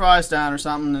put enough fries down or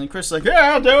something. And Chris was like,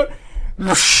 yeah, I'll do it.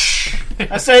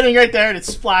 I said it right there, and it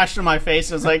splashed in my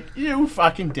face. I was like, you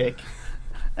fucking dick.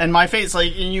 And my face,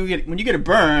 like, and when you get a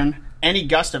burn, any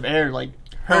gust of air, like,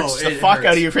 hurts the it fuck hurts.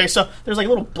 out of your face. So there's like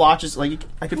little blotches, like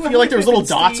I could feel like there was little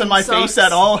dots on my face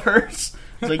that all hurts.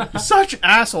 It's like, you're such an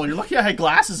asshole. You're lucky I had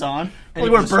glasses on. Any Probably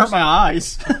would have burnt blisters? my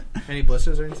eyes. Any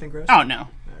blisters or anything gross? Oh no,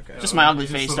 Okay. just my ugly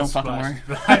Just face. a Don't little fucking worry.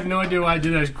 splash. I have no idea why I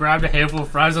did it. I just grabbed a handful of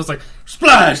fries. I was like,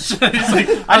 splash! He's like,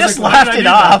 I was just like, why laughed did it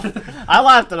I off. do that? I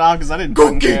laughed it off because I didn't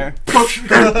fucking care.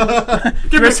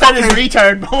 Chris had his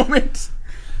retard moment.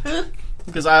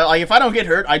 Because if I don't get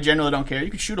hurt, I generally don't care.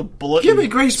 You could shoot a bullet, Give and me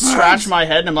grace, scratch my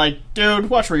head, and I'm like, dude,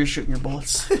 watch where you're shooting your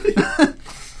bullets.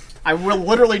 I will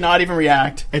literally not even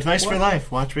react. Advice for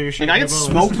life: watch where you're shooting. Like I your get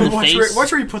bullets. smoked in the face.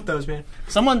 Watch where you put those, man.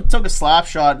 Someone took a slap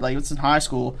shot, like it's in high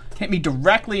school, hit me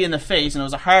directly in the face, and it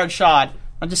was a hard shot.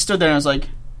 I just stood there and I was like,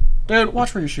 dude,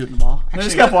 watch where you're shooting the ball. And I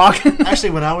just kept walking. Actually,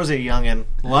 when I was a youngin,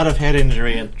 a lot of head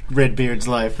injury in Redbeard's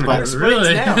life. But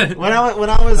Really? when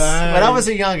I was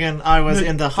a youngin, I was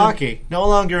into hockey. No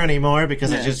longer anymore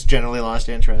because I Yeah. just generally lost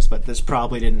interest. But this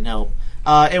probably didn't help.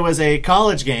 It was a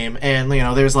college game, and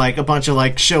there's like a bunch of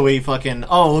like showy fucking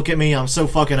look at me, I'm so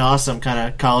fucking awesome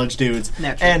kind of college dudes,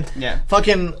 Naturally. and Yeah.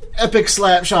 fucking epic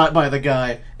slap shot by the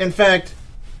guy. In fact,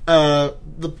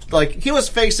 he was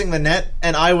facing the net,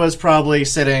 and I was probably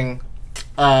sitting,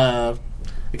 I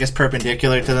guess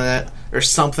perpendicular to the net or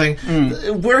something.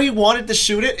 Where he wanted to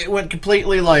shoot it, it went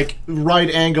completely like right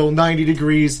angle, 90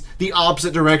 degrees, the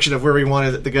opposite direction of where he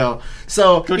wanted it to go.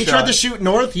 So Good he shot. tried to shoot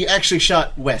north, he actually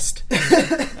shot west.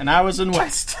 And I was in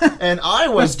West. And I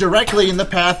was directly in the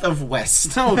path of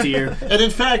west. Oh dear. And in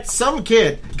fact, some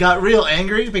kid got real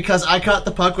angry because I caught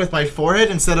the puck with my forehead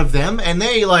instead of them, and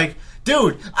they like,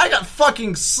 dude, I got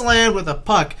fucking slammed with a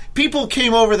puck. People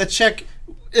came over to check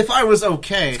if I was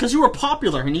okay. Because you were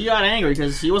popular, and you got angry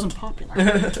because he wasn't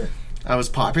popular. I was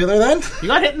popular then? You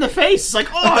got hit in the face. It's like,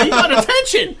 oh, you got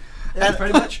attention. Yeah,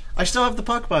 pretty much. I still have the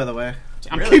puck, by the way.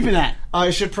 I'm keeping that.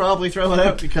 I should probably throw it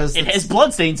out because It has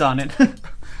bloodstains on it.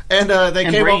 And they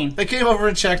And came brain. they came over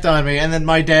and checked on me, and then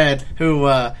my dad, who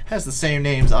has the same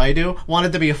names I do,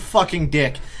 wanted to be a fucking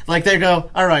dick. Like they go,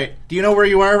 all right, do you know where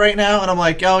you are right now? And I'm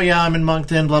like, oh yeah, I'm in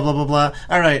Moncton, blah blah blah blah.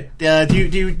 All right, do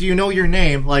you know your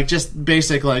name? Like just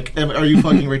basic, like, are you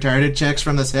fucking retarded? Checks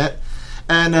from this hit.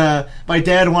 And my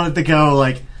dad wanted to go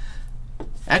like,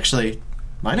 actually,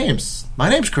 my name's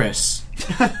Chris.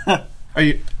 Are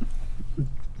you?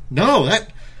 No,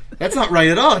 that's not right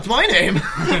at all. It's my name.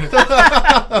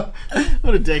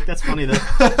 What a dick. That's funny, though.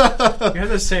 You have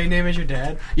the same name as your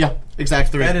dad? Yeah,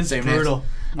 exactly. That is same brutal. names.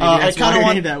 Maybe I that's kind why of you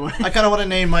want named that way. I kind of want to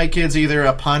name my kids either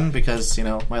a pun because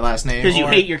my last name. Because you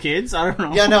or- hate your kids? I don't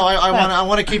know. Yeah, no, I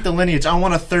want to keep the lineage. I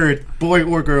want a third boy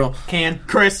or girl.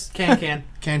 Chris. Can.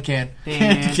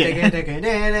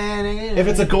 If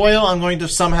it's a Goyle, I'm going to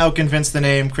somehow convince the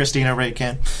name Christina Ray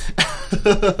Can.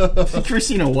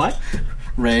 Christina what?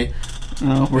 Ray.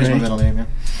 Oh, Where's my Ray. middle name? Yeah.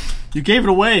 You gave it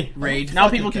away. Raid. Now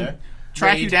Fucking people can care.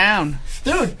 track Raid. you down.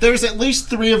 Dude, there's at least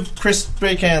 3 of Chris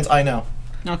Ray Cans I know.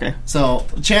 Okay. So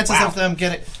chances Wow. of them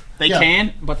getting. They Yeah.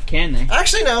 can, but can they?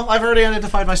 Actually, no. I've already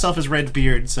identified myself as Red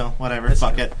Beard, so whatever.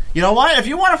 Fuck it. You know what? If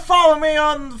you want to follow me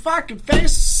on the fucking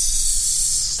face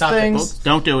Stop it, things,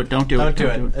 Don't do it. Don't do it. Don't do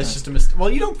it. It's just a mistake.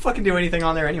 Well, you don't fucking do anything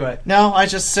on there anyway. no, I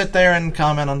just sit there and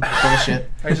comment on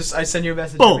bullshit. I send you a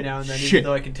message Bull every now and then, shit. even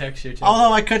though I can text you too.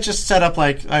 Although I could just set up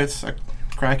like a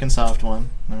Kraken soft one.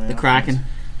 I mean, The Kraken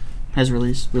has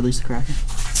released the Kraken.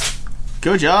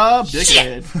 Good job,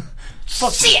 dickhead.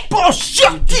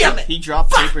 Bullshit! Damn it! He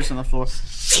dropped papers on the floor.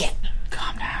 Shit.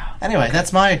 Calm down. Anyway,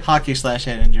 that's my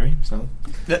hockey/head injury. So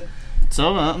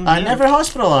So I never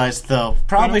hospitalized though.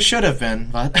 Probably should have been,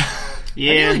 but I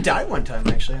Yeah. nearly died one time,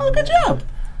 actually. oh, good job.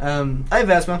 I have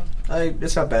asthma.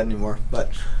 It's not bad anymore, but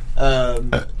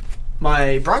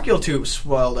my bronchial tube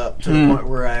swelled up to the point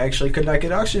where I actually could not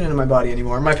get oxygen into my body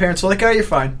anymore. My parents were like, "Oh, you're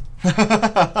fine.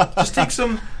 Just take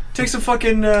some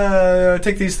fucking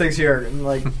take these things here and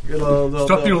like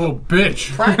Stop being a little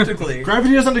bitch. practically."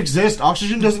 Gravity doesn't exist.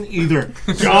 Oxygen doesn't either.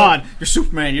 God, you're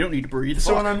Superman. You don't need to breathe.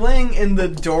 So when I'm laying in the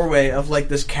doorway of like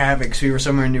this cabin, because we were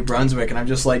somewhere in New Brunswick, and I'm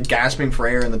just like gasping for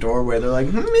air in the doorway, they're like,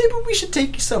 "Maybe we should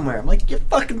take you somewhere." I'm like, "You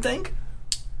fucking think?"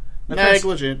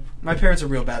 negligent. My parents are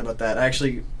real bad about that.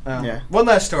 Actually, Yeah. One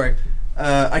last story.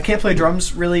 I can't play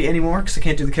drums really anymore because I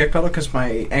can't do the kick pedal because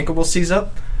my ankle will seize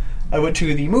up. I went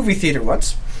to the movie theater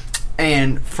once,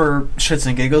 and for shits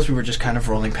and giggles, we were just kind of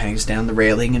rolling pennies down the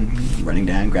railing and running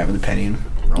down, grabbing the penny, and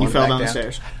rolling You fell back down the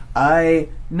stairs.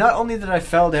 Not only did I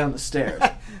fell down the stairs,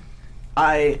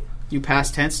 You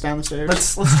passed tense down the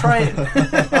stairs. let's try it.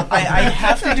 I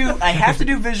have to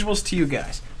do visuals to you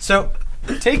guys. So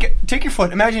take your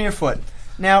foot. Imagine your foot.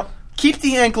 Now keep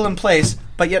the ankle in place,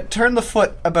 but yet turn the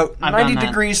foot about I've 90 done that.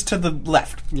 degrees to the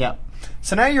left. Yeah.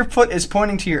 So now your foot is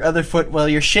pointing to your other foot while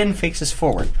your shin faces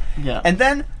forward. Yeah. And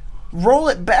then roll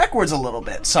it backwards a little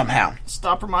bit somehow.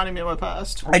 Stop reminding me of my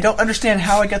past. I don't understand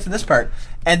how I got to this part.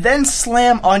 And then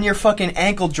slam on your fucking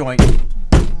ankle joint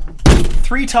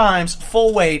 3 times,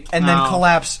 full weight, and then No.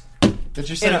 collapse. Did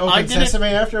you say I open did it- sesame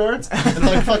afterwards? And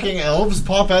like fucking elves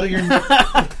pop out of your...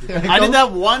 I did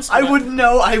that once. I but wouldn't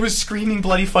know I was screaming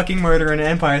bloody fucking murder in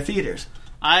Empire Theaters.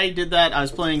 I did that. I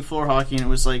was playing floor hockey, and it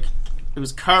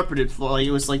was carpeted floor. Like,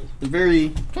 it was like very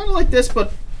kind of like this,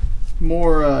 but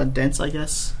more dense, I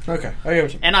guess. Okay, I get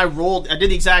what you mean. And I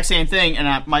did the exact same thing,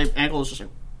 and my ankle was just like.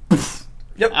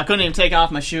 Yep. I couldn't even take off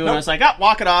my shoe, and I was like,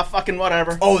 walk it off, fucking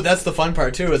whatever. Oh, that's the fun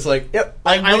part too. It's like, yep.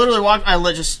 I literally walked.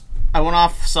 I went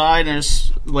off side and I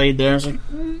just laid there. I was like,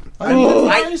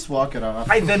 I just walk it off.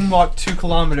 I then walked 2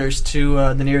 kilometers to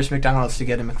the nearest McDonald's to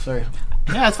get a McFlurry.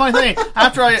 yeah, it's a funny thing.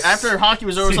 After hockey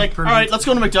was over, I was like, all right, let's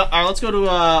go to let's go to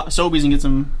Sobeys and get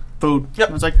some food. Yep.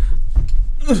 I was like,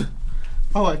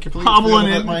 Oh, I completely Hobbling forgot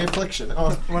in. about my affliction.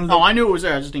 Oh. oh, I knew it was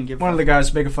there. I just didn't give. One of the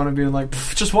guys making fun of me, like,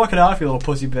 just walk it off, you little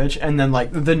pussy bitch. And then,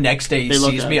 like, the next day he They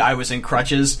looked sees at me, it. I was in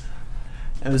crutches.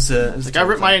 It was Like I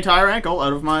ripped my entire ankle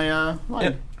out of my leg.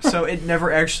 Yep. So it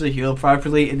never actually healed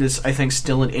properly. It is, I think,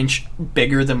 still an inch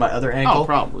bigger than my other ankle. Oh,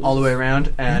 probably. All the way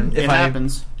around. And It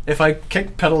happens. if I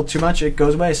kick pedal too much, it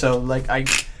goes away. So, like, I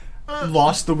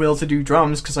lost the will to do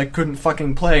drums because I couldn't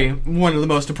fucking play one of the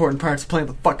most important parts of playing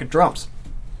the fucking drums.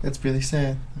 That's really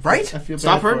sad. Right? I feel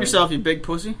Stop bad for hurting you. yourself, you big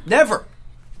pussy. Never.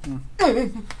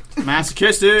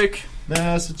 Masochistic.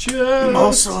 Massachusetts.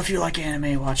 Also, if you like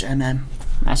anime, watch MM.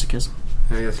 Masochism.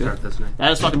 I gotta start this night.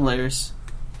 That is fucking hilarious.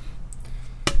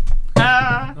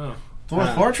 Ah. Oh.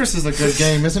 Dwarf Fortress is a good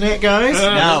game, isn't it, guys?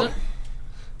 No. Is it?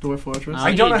 Dwarf Fortress. No.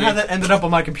 I don't know how that ended up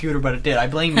on my computer, but it did. I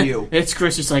blame you. It's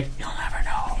Chris. He's like, you'll never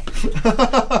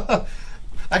know.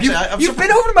 Actually, I'm You've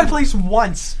been over to my place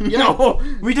once. No.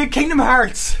 We did Kingdom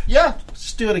Hearts. Yeah,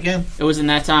 just do it again. It was in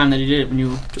that time that he did it when you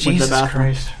went to the Jesus bathroom.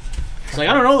 Christ. It's like,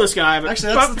 I don't know this guy, but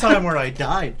Actually, that's the time where I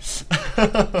died.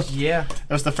 That Yeah.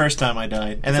 was the first time I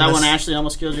died. And Is then that the when s- Ashley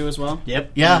almost killed you as well?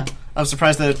 Yep. Yeah, I'm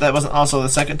surprised that that wasn't also the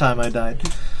second time I died.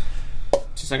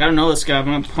 She's like, I don't know this guy. I'm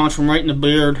gonna punch him right in the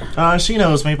beard. She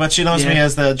knows me, but she knows me Yeah.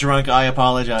 as the drunk I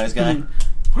apologize guy.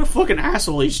 What a fucking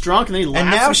asshole. He's drunk and then he laughs And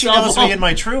now she himself knows off. me in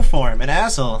my true form, an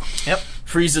asshole. Yep.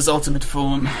 Frieza's ultimate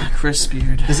form, Chris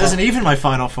Beard. This isn't even my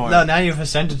final form. No, now you've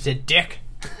ascended to dick.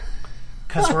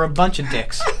 Because we're a bunch of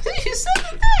dicks. You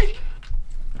said it.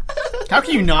 How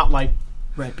can you not like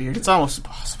Redbeard? It's almost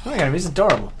impossible. Look at him, he's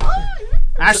adorable.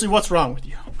 Ashley, what's wrong with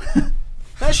you?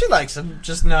 No, she likes him,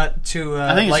 just not to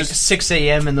I think it's like just- 6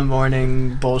 a.m. in the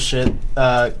morning bullshit,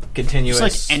 continuous.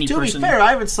 Just like any To be person. fair,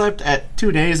 I haven't slept at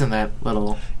 2 days in that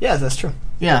little... Yeah, that's true.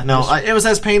 Yeah, no, it was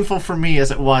as painful for me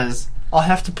as it was. I'll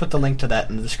have to put the link to that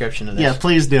in the description of this. Yeah,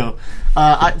 please do.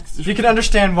 You can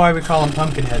understand why we call him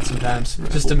Pumpkinhead sometimes,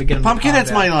 just to get him. Pumpkinhead's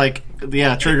to calm my,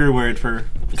 down. trigger word for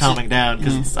calming down,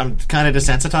 because I'm kind of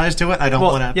desensitized to it. I don't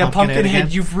Well, want to yeah, Pumpkinhead. again.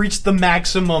 You've reached the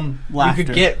maximum Laughter. you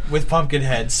could get with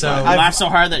Pumpkinhead. So I laugh so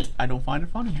hard that I don't find it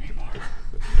funny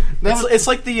anymore. it's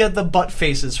like the butt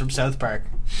faces from South Park.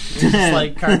 It's just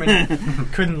like Cartman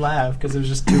couldn't laugh because it was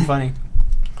just too funny.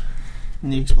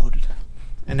 And he exploded.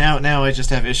 And now I just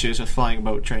have issues with flying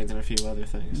boat trains and a few other You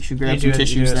things. should You grab do some have- you do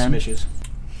tissues have some then. issues.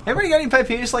 Everybody got any pet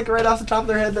peeves like right off the top of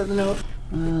their head that they know?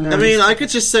 I mean, I could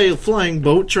just say flying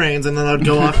boat trains, and then I'd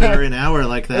go off every an hour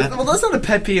like that. Well, that's not a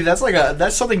pet peeve. That's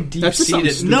that's something deep That's just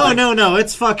seated. something No,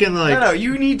 it's fucking like... No,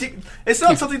 you need to. It's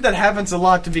not something that happens a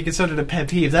lot to be considered a pet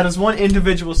peeve. That is one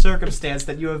individual circumstance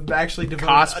that you have actually devoted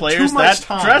Cosplayers too much that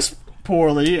time. dress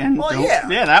poorly and Well, don't-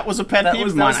 yeah. that was a pet That peeve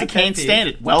was- of that mine. was I a can't pet stand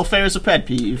it. Welfare is a pet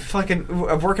peeve. Fucking,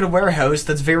 I work in a warehouse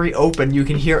that's very open. You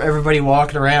can hear everybody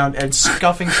walking around and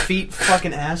scuffing feet.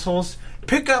 Fucking assholes.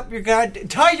 Pick up your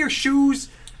tie your shoes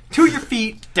to your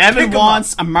feet. Devin pick 'em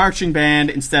wants a marching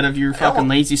band instead of your fucking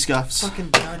lazy scuffs.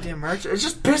 Fucking goddamn merch. It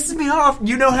just pisses me off.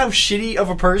 You know how shitty of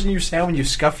a person you sound when you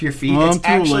scuff your feet? Oh, It's I'm too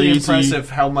actually lazy.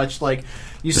 impressive how much, like,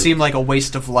 you seem like a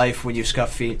waste of life when you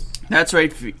scuff feet. That's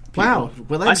right. Wow.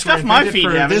 Well, I scuff my feet,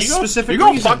 Devin. This specific you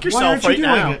go reason. fuck Why yourself aren't you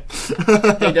right doing now.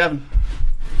 it? Hey, Devin.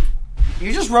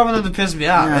 You're just rubbing them to piss me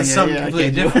off. Yeah, That's yeah, something yeah, I completely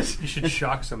can't do different. You should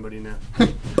shock somebody now.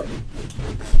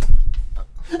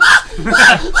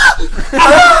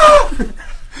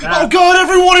 Oh god,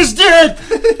 everyone is dead!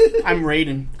 I'm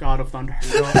Raiden, God of Thunder.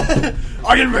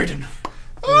 I am Raiden.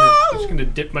 I'm just gonna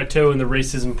dip my toe in the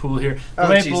racism pool here. The Oh,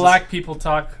 way Jesus. black people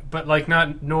talk, but like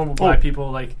not normal black Oh.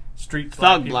 people, like street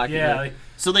Thug people. black Yeah, people. like,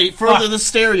 So they further Fuck. the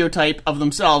stereotype of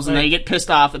themselves, and Like- they get pissed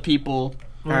off that people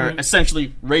are Mhm.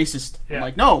 essentially racist. I'm yeah.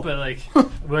 like, no. But like,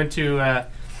 went to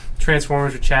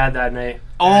Transformers with Chad that night.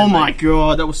 Oh and, my like,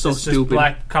 god, that was so this stupid.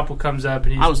 black couple comes up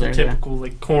and he's I was there, typical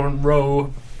like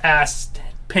cornrow ass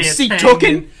pants. See hanging.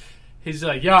 Tooken? He's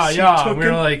like, yeah, See yeah. And we're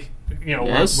Tooken? like, you know,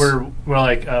 Yes. we're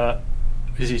like,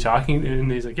 is he talking?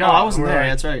 And he's like, yeah. Oh, I wasn't And we're there,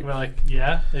 like- that's right. We're like,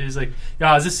 yeah. And he's like,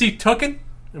 yeah, is this seat Tooken?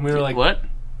 And we were like, What?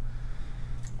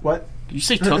 What? Did you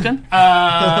say Tooken?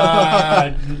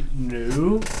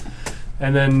 No.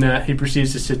 And then he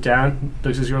proceeds to sit down,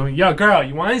 looks at his girl, yo, girl,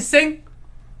 you want to sing?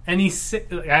 And he,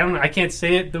 I don't know, I can't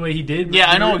say it the way he did. but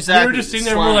Yeah, I know we were exactly. We were just sitting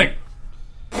there, and we're like,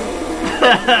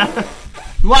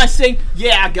 You want to sing?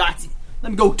 Yeah, I got it.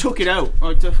 Let me go took it out.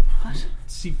 Like, what?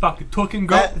 see fucking Tooken,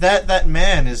 girl. That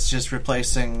man is just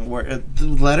replacing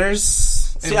letters.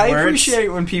 See, in I words. appreciate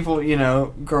when people, you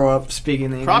know, grow up speaking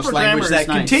the English Proper language grammar that is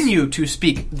nice. continue to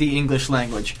speak the English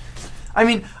language. I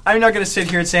mean, I'm not going to sit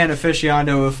here and say I'm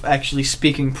aficionado of actually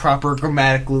speaking proper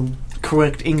grammatically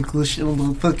correct English,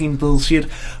 fucking bullshit.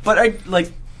 But I,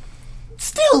 like,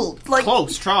 still, like,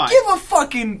 Close, try. give a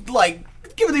fucking, like,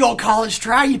 give it the old college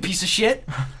try, you piece of shit.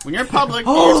 When you're in public,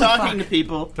 Oh, you're talking fuck. to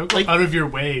people. Don't go Like, out of your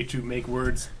way to make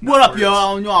words. what not up, words.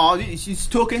 y'all? No, she's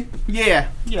Tooken? Yeah.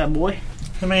 Yeah, boy.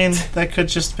 I mean, that could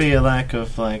just be a lack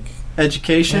of, like...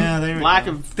 Education? Yeah, there we Lack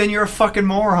go. of... Then you're a fucking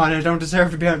moron and don't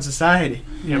deserve to be out in society.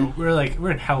 Yeah, but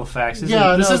we're in Halifax. This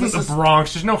Yeah, this no, isn't this the is-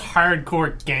 Bronx. There's no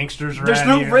hardcore gangsters around There's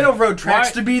no here. railroad tracks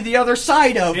Why- to be the other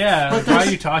side of. Yeah, But why are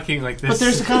there's- you talking like this? But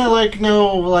there's kind of like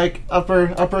no like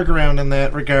upper ground in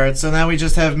that regard. So now we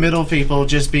just have middle people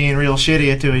just being real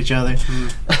shitty to each other.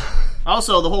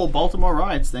 Also, the whole Baltimore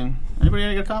riots thing.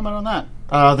 Anybody got a comment on that?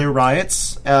 There are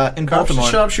riots in Cops should Baltimore.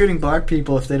 stop shooting black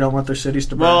people if they don't want their cities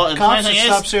to burn. Well, the Cops funny should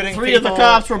thing stop is, shooting 3 of the people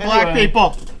cops were black anyway.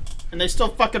 people. And they still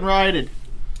fucking rioted.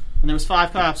 And there was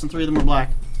 5 cops and 3 of them were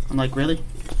black. I'm like, really?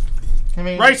 I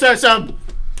mean, Right side sub!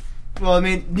 Well, I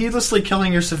mean, needlessly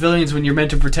killing your civilians when you're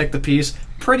meant to protect the peace,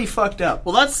 pretty fucked up.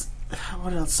 Well, that's...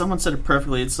 What else? Someone said it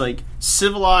perfectly. It's like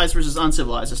civilized versus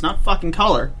uncivilized. It's not fucking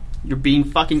color. You're being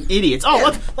fucking idiots. Oh,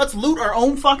 Yeah. let's loot our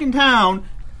own fucking town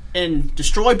and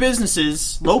destroy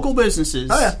businesses, local businesses.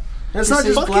 Oh yeah, it's This not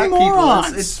is just fucking black morons.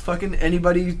 people. It's fucking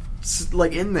anybody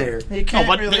like in there. you No, can't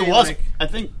but really, it was. like- I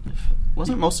think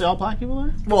wasn't it mostly all black people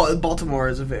there? Well, Baltimore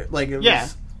is a very it Yeah.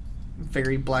 was a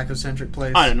very black-centric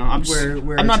place. I don't know. I'm just-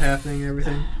 where I'm it's not- happening and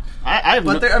everything. I have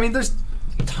But no, there, I mean, there's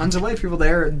tons of white people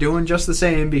there doing just the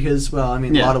same because, well, I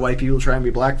mean, Yeah. a lot of white people try and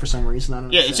be black for some reason. I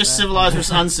don't yeah, it's just understand civilized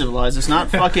versus uncivilized. It's not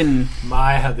fucking.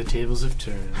 My, how the tables have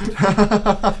turned.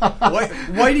 that.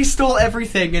 Whitey stole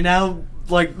everything, and now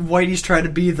like Whitey's trying to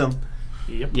be them.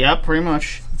 Yep. Yeah, pretty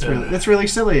much. It's really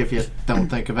silly if you don't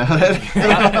think about it.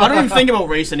 I don't even think about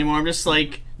race anymore. I'm just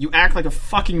like, you act like a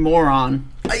fucking moron.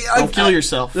 Don't kill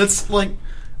yourself. That's like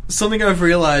something I've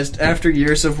realized after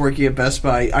years of working at Best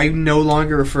Buy. I no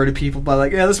longer refer to people by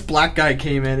like, yeah, this black guy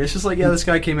came in. It's just like, yeah, this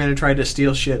guy came in and tried to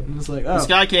steal shit. And it's like, oh. This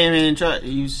guy came in and tried.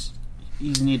 He's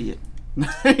an idiot.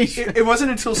 It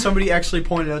wasn't until somebody actually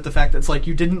pointed out the fact that it's like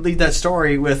you didn't lead that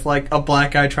story with like a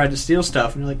black guy tried to steal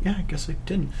stuff, and you're like, yeah, I guess I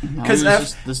didn't. Because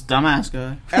just this dumbass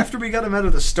guy. After we got him out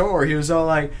of the store, he was all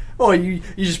like, "Oh, you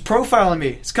just profiling me?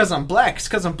 It's because I'm black. It's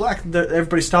because I'm black."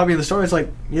 Everybody stopped me in the store. It's like,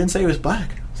 you didn't say he was black.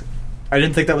 I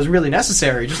didn't think that was really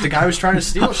necessary. Just a guy was trying to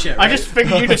steal shit. I Right? just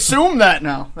figured you'd assume that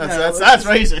now. That's Yeah,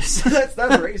 racist.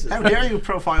 that's racist. How dare you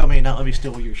profile me and not let me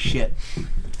steal your shit?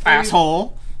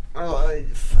 Asshole.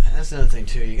 That's another thing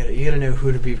too. You gotta know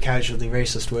who to be casually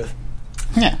racist with.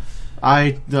 Yeah.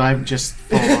 I'm just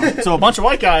full on. So a bunch of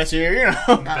white guys here, you know.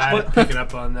 I'm bad at picking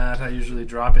up on that. I usually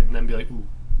drop it and then be like, ooh.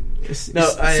 See,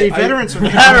 veterans from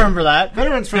I remember that.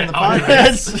 veterans from the Oh,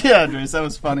 podcast. Yeah, Andres, that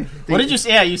was funny. What did you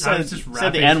say? Yeah, you I said, was just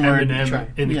said the rapping N-word. Eminem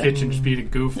in the Yeah. kitchen just being a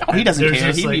goof. No, he doesn't There's care.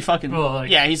 just, He'd be like, fucking... well,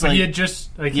 yeah, he's but like... he had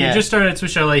just he Yeah. had just started at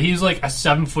Twitch LA. He's like a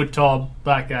 7 foot tall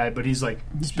black guy, but he's like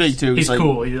He's big, too. He's like,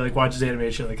 cool. He like watches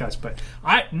animated shit like us. But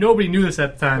nobody knew this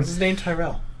at the time. What's his name?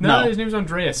 Tyrell. No, No. his name's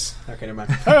Andreas. Okay, never mind.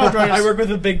 Hello, Andreas. I work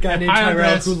with a big guy named Hi, Tyrell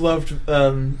Andreas. who loved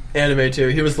anime too.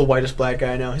 He was the whitest black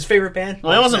guy I know. His favorite band?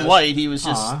 Well, he wasn't Nose. white. He was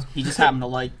just... Aw. He just happened to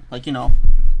like, you know...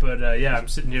 But yeah, I'm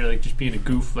sitting here like just being a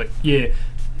goof, like yeah,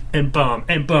 and bum,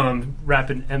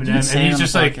 rapping Eminem, and say it he's on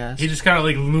just the like podcast. he just kind of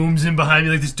like looms in behind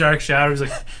me like this dark shadow. He's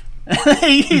like,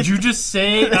 Did "Did you just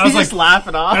say?" And I was just like, laugh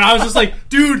it off? and I was just like,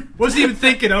 "Dude, wasn't even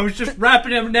thinking. I was just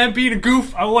rapping Eminem, being a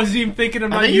goof. I wasn't even thinking.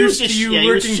 I'm I not think he was used to just- you yeah,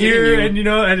 he was working shitting here." you. And you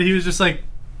know, and he was just like,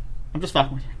 I'm just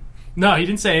fucking with you. "No, he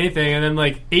didn't say anything." And then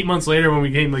like 8 months later, when we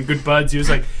became like good buds, he was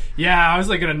like, "Yeah, I was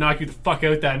like gonna knock you the fuck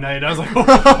out that night." I was like, "Oh,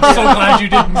 I'm so glad you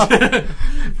didn't."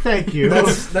 Thank you.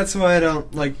 That's why I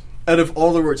don't like. Out of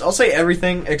all the words, I'll say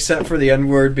everything except for the N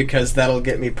word because that'll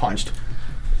get me punched.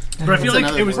 But I feel What's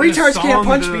like it was another in the Retards can't song,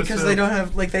 punch though, because so- they don't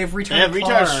have they have retard. They have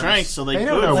retard arms. strength, so they They could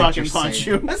don't know what fucking you're punch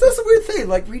saying. you. That's the weird thing.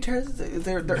 Like retards,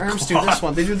 their arms do this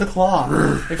one. They do the claw.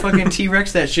 They fucking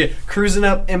T-Rex that shit. Cruising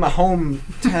up in my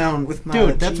hometown with my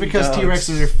Dude, that's because G-dogs.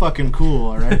 T-Rexes are fucking cool,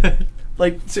 alright?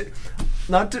 Like,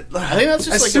 not to. I think that's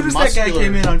just as like soon a as that guy muscular-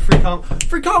 came in on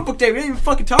free comic book day, we didn't even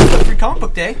fucking talk about free comic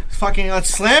book day. Fucking let's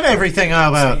slam everything how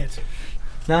about.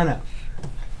 No.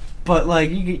 But like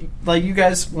you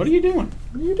guys, What are you doing?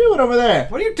 What are you doing over there?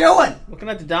 what are you doing? Looking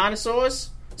at the dinosaurs?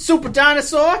 Super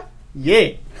dinosaur?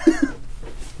 Yeah.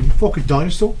 You fucking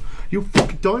dinosaur? You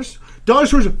fucking dinosaur?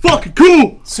 Dinosaurs are fucking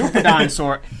cool! Super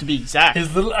dinosaur, to be exact.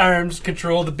 His little arms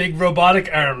control the big robotic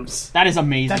arms. That is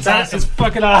amazing. That is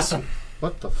fucking awesome.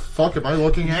 What the fuck am I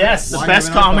looking at? Yes, the Why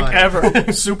best am I not comic buying it?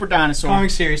 ever. Super dinosaur.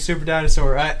 Comic series, Super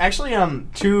Dinosaur. Actually,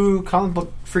 2 comic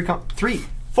book free 3,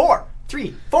 4,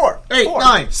 3, 4, 8, 4.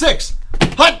 9, 6.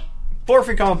 Hut! 4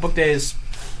 free comic book days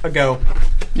ago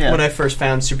Yeah. when I first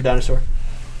found Super Dinosaur.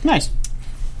 Nice.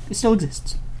 It still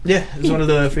exists. Yeah, it was one of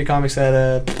the free comics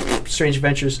at Strange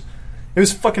Adventures. It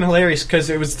was fucking hilarious because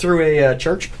it was through a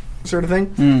church sort of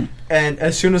thing. And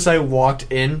as soon as I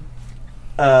walked in,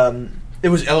 it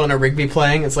was Eleanor Rigby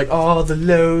playing. It's like, oh, the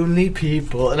lonely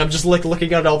people. And I'm just like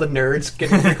looking at all the nerds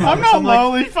getting free I'm comics. not like,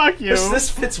 lonely, fuck you. this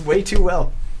fits way too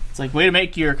well. It's like, way to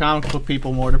make your comic book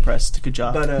people more depressed. Good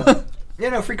job. But,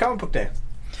 free comic book day.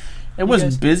 it was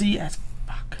guys- busy as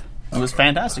fuck. It was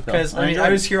fantastic, though. Because, I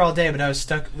enjoyed was here all day, but I was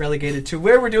stuck relegated to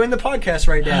where we're doing the podcast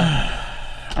right now.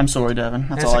 it. I'm sorry, Devin.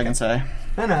 That's That's all I okay. can say.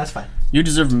 No, that's fine. You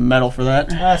deserve a medal for that.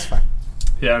 That's fine.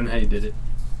 Yeah, I don't know how you did it.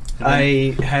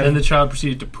 I have... Then the child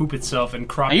proceeded to poop itself and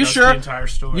crop Are you dust sure? the entire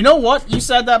story. You know what? You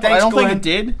said that, but I Thanks, don't Glenn. think it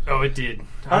did. Oh, it did.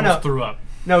 Oh, I almost no. threw up.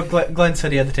 No, Glenn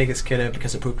said he had to take his kid out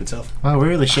because it pooped itself. Wow, we're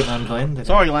really shitting on Glenn today.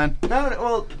 Sorry, Glenn. No,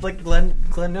 well, like Glenn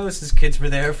knows his kids were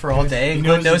there for all day, and He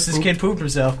Glenn knows knows he his kid pooped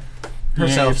himself.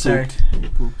 Herself, it sorry. pooped.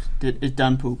 It pooped. It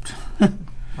done pooped.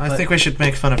 I think we should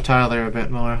make fun of Tyler a bit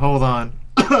more. Hold on.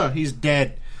 He's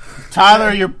dead.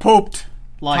 Tyler, you're pooped.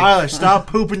 Like, Tyler, stop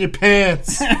pooping your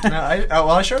pants. No,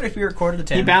 I showed it if we recorded a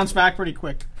 10. he bounced back pretty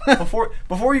quick.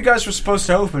 before you guys were supposed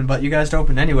to open, but you guys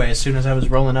opened anyway as soon as I was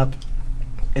rolling up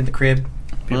in the crib.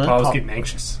 Paul What? was getting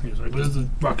anxious. He was like, "Where's the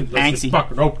fucking Angsty.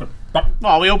 fucking open?"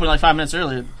 Well, we opened like 5 minutes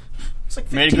earlier. It's like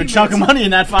Made a 15 good chunk of minutes. money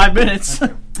in that 5 minutes.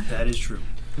 That is true.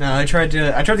 No, I tried to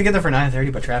get there for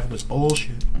 9:30, but traffic was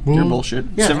bullshit. You're bullshit.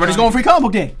 Yeah, So everybody's yeah. going free comic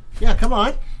book day. Yeah, come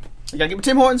on. You gotta get with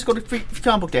Tim Hortons, go to free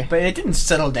comic book day. But it didn't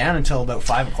settle down until about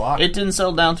 5 o'clock. It didn't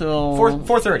settle down till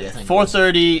 4:30, I think.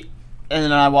 4:30, and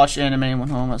then I watched anime and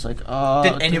went home. I was like,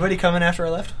 Did anybody come in after I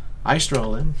left? I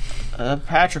stroll in.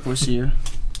 Patrick was here.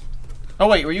 Oh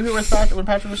wait, were you here with Patrick when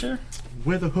Patrick was here?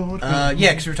 With a hood.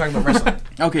 Yeah, because we were talking about wrestling.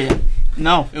 Okay, yeah.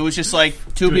 No, it was just like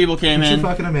two people came Can you in.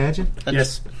 fucking imagine?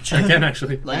 Yes, I can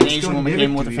actually. Like an Chris Asian gonna woman give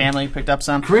came it with to a you. family, picked up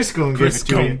some. Chris gonna give it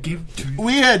to you. give to you.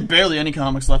 We had barely any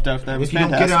comics left after that. It was If you don't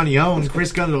fantastic. get it on your own,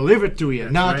 Chris gonna deliver it to you.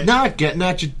 right. Not getting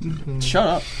at you. Shut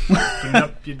up.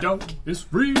 Up, you don't. It's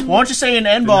real. Why don't you say an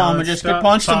N bomb and just get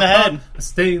punched in the head? A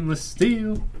stainless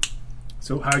steel.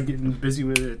 So hard getting busy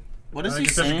with it. What is I he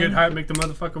get such a saying? good heart, make the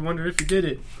motherfucker wonder if you did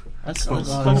it. That's fucking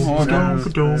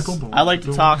horrible. I like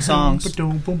to talk songs. The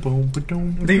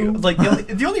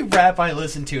only rap I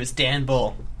listen to is Dan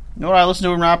Bull. You know what I listen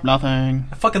to in rap? Nothing.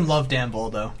 I fucking love Dan Bull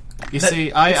though. You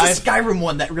see, I It's the Skyrim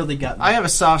one that really got me. I have a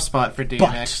soft spot for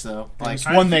DMX though. Like,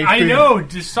 I know,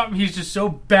 just something. He's just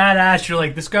so badass. You're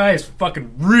like, this guy is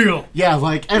fucking real. yeah,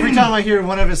 like every time I hear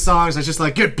one of his songs, I just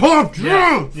like get pumped.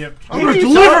 Yeah. Yep. I'm gonna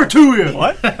deliver to you.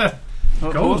 What?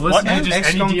 Go listen to DMX just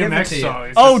any gonna give it DMX to you. song.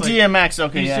 It's Oh, just like, DMX.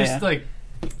 Okay, He's yeah. just like,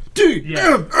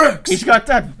 DMX. He's got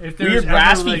that If there was weird ever,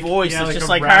 raspy like- voice. yeah, It's like just a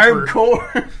like rapper.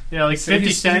 hardcore. yeah, like So 50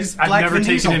 he's Cent. I've Black never Vin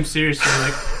taken Diesel. him seriously.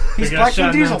 Like, He's I got Black shot Vin a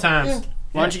million Diesel. times.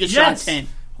 Why don't you get Yes. shot 10?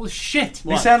 Holy shit.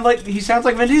 He sounds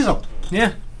like Vin Diesel.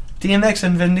 Yeah. DMX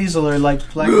and Vin Diesel are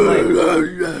like black and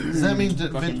white. Does that mean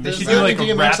that They should does do that like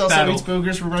mean a DMX rap also battle. eats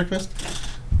boogers for breakfast?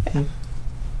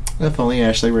 If only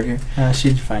Ashley were here.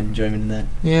 She'd find enjoyment in that.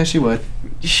 Yeah, she would.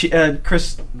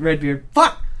 Chris Redbeard.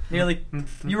 Fuck! Nearly.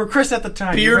 You were Chris at the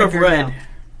time. Beard You're of red.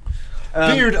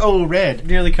 now. Beard red.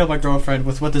 Nearly killed my girlfriend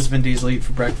with what does Vin Diesel eat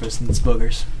for breakfast, and it's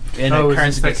boogers. And Oh,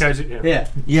 Cards is this that Against- guy's- yeah. Yeah.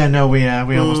 Yeah, no, we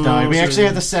almost died. We so- actually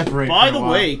had to separate. By for the a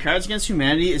while. way, Cards Against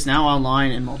Humanity is now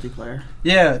online in multiplayer.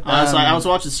 Yeah. I was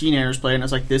watching Scenarios play, and I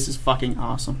was like, "This is fucking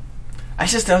awesome." I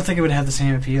just don't think it would have the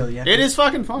same appeal yet. It is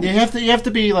fucking fun. you have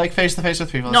to be like face to face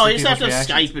with people. No, see you just have to people's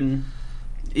reactions. Skype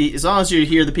and as long as you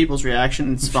hear the people's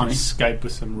reaction, it's funny. Skype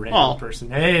with some random Well- person.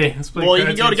 Hey, let's play Well, you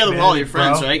can Cards go Against together with all your Humanity,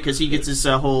 friends, bro. right? Because he gets his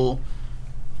whole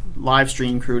live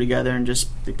stream crew together and just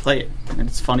they play it, and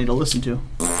it's funny to listen to.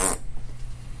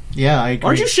 Yeah, I agree.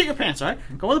 Why don't you shit your pants, all right?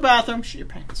 Go to the bathroom, shit your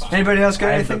pants. Anybody else got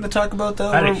I had anything the- to talk about, though?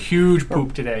 I had a huge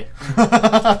poop today. Huge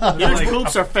like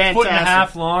poops are fantastic. Foot and a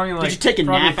half long and like you take a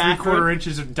probably nap after 3/4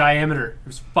 inches of diameter. It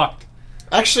was fucked.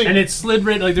 Actually, And it slid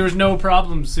right, like there was no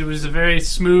problems. It was a very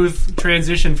smooth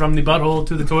transition from the butthole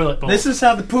to the toilet bowl. This is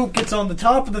how the poop gets on the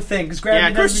top of the thing, because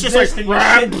gravity Yeah, Chris doesn't is just exist like,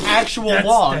 and you're shitting actual that's,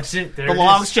 logs. That's it. There The it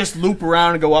logs is. just loop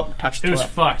around and go up and touch the It was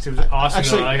toilet. fucked. It was awesome.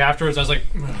 Actually- though. Like afterwards, I was like,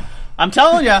 I'm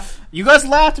telling you, you guys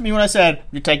laughed at me when I said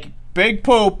you take a big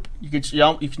poop. You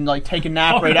can like take a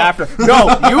nap Oh, right no. after. No,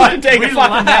 you can take we a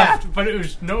fucking nap. laughed, but it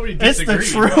was nobody It's the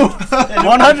disagreed. truth.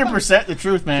 100% the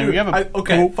truth, man. We have a I I've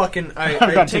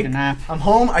got to take a nap. I'm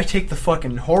home. I take the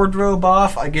fucking wardrobe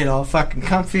off. I get all fucking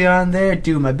comfy on there.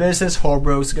 Do my business.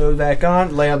 Wardrobe goes back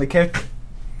on. Lay on the couch.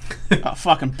 A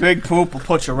fucking big poop will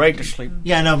put you right to sleep.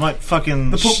 yeah, no, my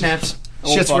fucking The poop naps.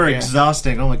 shits fuck were yeah.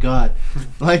 exhausting. Oh my god,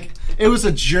 like it was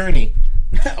a journey.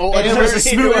 Oh, And it was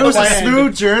a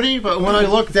smooth journey, but when I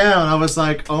looked down, I was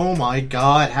like, "Oh my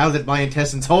god, how did my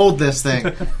intestines hold this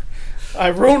thing?" I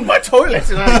ruined my toilet.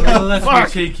 And I Let me fuck.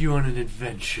 take you on an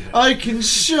adventure. I can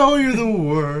show you the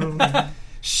world,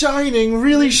 shining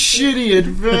really shitty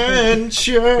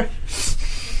adventure.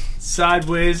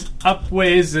 Sideways,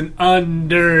 upways, and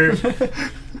under.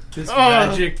 This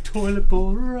magic toilet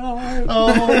bowl ride.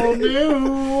 Oh,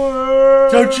 new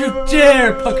world. Don't you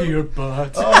dare pucker your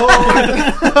butt.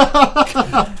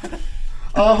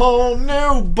 A whole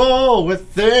new bowl with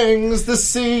things to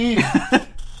see.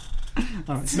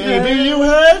 Maybe you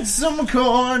had some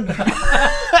corn.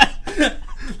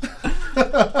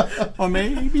 Or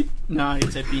maybe. No,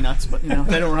 you'd say peanuts, but you know,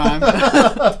 they don't rhyme.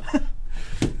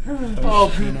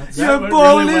 Oh, peanuts. That Your went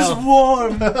bowl really is well.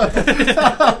 warm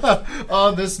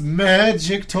on this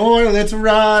magic toilet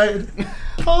ride.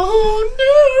 Oh,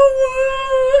 new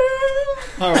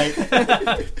world. All right.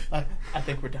 I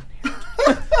think we're done here.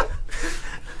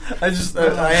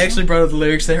 I actually brought up the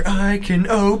lyrics there. I can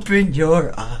open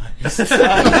your eyes. The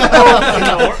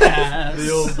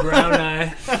old brown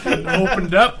eye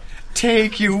opened up.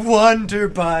 Take you wonder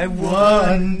by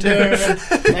wonder.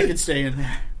 I could stay in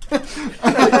there.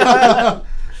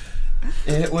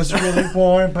 It was really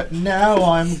warm, but now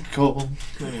I'm cold.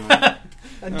 I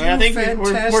think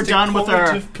we're done with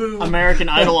our American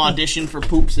Idol audition for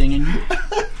poop singing.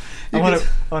 I want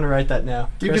to write that now.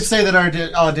 You could say that our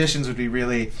auditions would be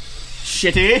really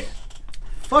Shitty.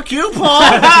 fuck you, Paul.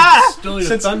 Still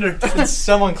your thunder. Since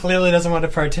someone clearly doesn't want to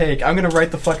partake, I'm going to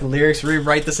write the fucking lyrics,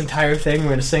 rewrite this entire thing. We're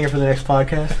going to sing it for the next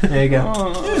podcast. There you go.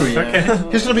 Okay.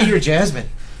 Who's gonna be your Jasmine?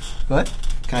 What?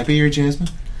 Can I be your Jasmine?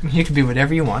 You can be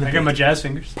whatever you want I to got be. my jazz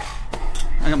fingers.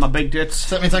 I got my big tits.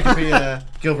 So that means I can be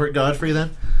Gilbert Godfrey then?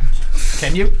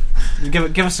 Can you?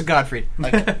 Give us a Godfrey.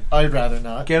 Like, I'd rather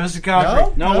not. Give us a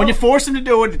Godfrey. No, when you force him to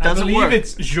do it, it I doesn't believe work.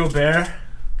 it's Jobert.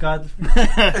 God.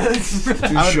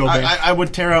 I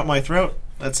would tear out my throat.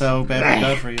 That's how bad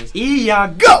Godfrey is.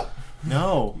 Go!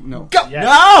 No. No. Go! Yes.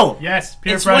 No! Yes,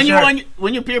 peer It's pressure.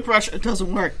 when you peer pressure, it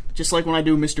doesn't work. Just like when I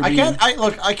do Mr. I Bean. can't.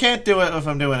 I can't do it if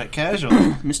I'm doing it casually.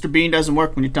 Mr. Bean doesn't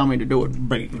work when you tell me to do it.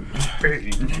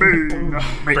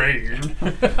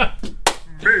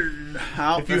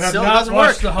 If you It have still not doesn't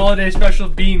watched work. the holiday special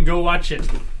of Bean, go watch it.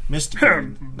 Mr.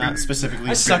 Beard, not specifically.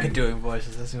 I suck at doing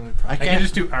voices. That's the only problem. I I can can't.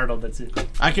 just do Arnold. That's it.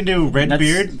 I can do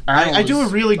Redbeard. I do a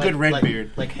really good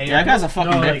Redbeard. Like hey, Yeah, that guy's a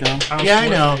fucking No, dick, like, though. Arnold Yeah, I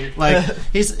know. Schwarzenegger. Like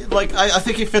he's like I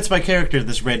think he fits my character.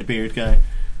 This Redbeard guy.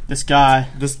 This guy.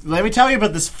 Let me tell you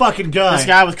about this fucking guy. This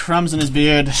guy with crumbs in his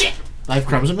beard. I have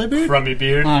crumbs in my beard. Crummy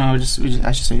beard. I don't know,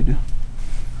 I should say you do.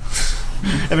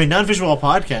 I mean, non-visual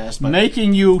podcast, but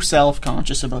Making you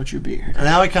self-conscious about your beard.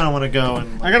 now I kind of want to go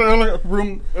and I gotta go to the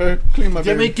room, clean my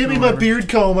beard. give me my beard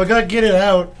comb. I gotta get it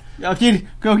out. I'll get it.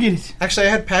 Go get it. Actually, I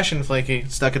had passion flaky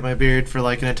stuck in my beard for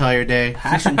like an entire day.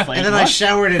 Passion flake. And then I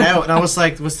showered it out, and I was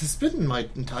like, "Was this been in my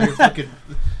entire fucking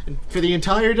for the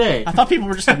entire day?" I thought people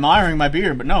were just admiring my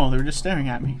beard, but no, they were just staring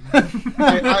at me.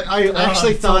 I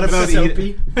actually thought about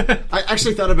eating. I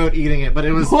actually thought about eating it, but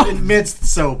it was in midst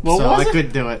soap, What so was I it?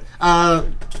 couldn't do it.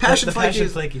 Passion the flaky. passion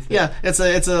flaky thing. Yeah, it's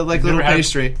a like little never had-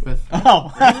 pastry with.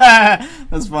 Oh,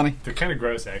 that's funny. They're kind of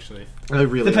gross, actually. I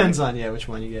really Depends on which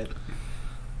one you get.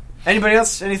 Anybody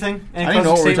else? Anything? Any I don't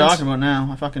know what closing we're statements? talking about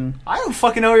now. I don't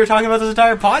fucking know what you're talking about this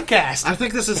entire podcast. I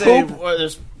think this is Poop.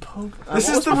 There's poop. This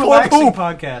is What's the before relaxing poop?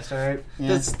 podcast. All right. Yeah.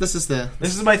 This is the.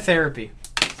 This is my therapy.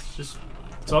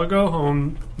 So I'll go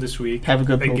home this week Have a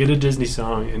good and poop. get a Disney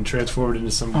song and transform it into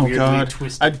some Oh weirdly god,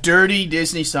 twisted a dirty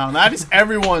Disney song. That is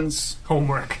everyone's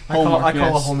homework. I call homework. a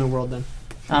yes. whole new world then.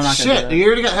 I'm not gonna Shit, do you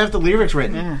already have the lyrics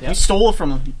written. that. Yeah. Yep. You stole it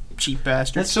from a cheap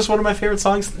bastard. That's just one of my favorite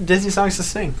songs, Disney songs to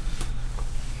sing.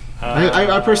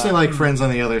 I personally like Friends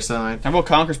on the Other Side. How about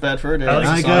Conquer's Bad Fur Day? I like,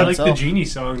 That's I the got- song I like the itself. Genie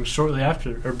song shortly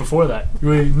after, or before that.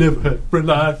 You ain't never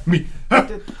rely on me. Wow,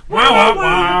 wow,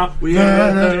 wow. We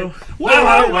Wow,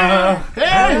 wow, wow. Hey,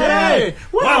 hey!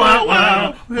 Wow,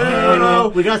 wow, wow.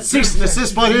 We got cease and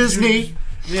desist by Disney.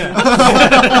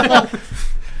 Yeah.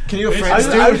 Can you I Friends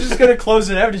was, do? I was just gonna close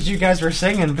it out as you guys were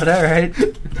singing, but all right.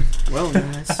 Well,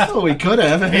 yes. Oh, we could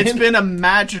have. It's been a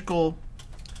magical.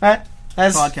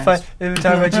 That's Podcast. fine. We're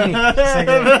talking about Genie.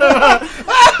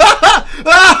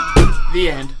 The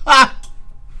end.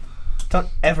 Don't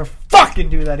ever fucking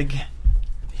do that again.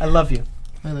 I love you.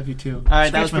 I love you too. All right,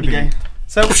 that was Scratch my pretty gay. beard.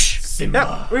 So,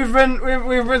 yeah,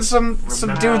 we've been some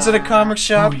dudes at a comic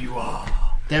shop. Who you are.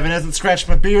 Devin hasn't scratched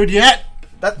my beard yet.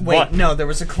 Wait, What? no, there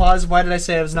was a clause. Why did I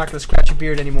say I was not going to scratch your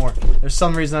beard anymore? There's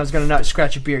some reason I was going to not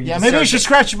scratch your beard. You Yeah, maybe we deserved should it.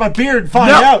 scratch my beard and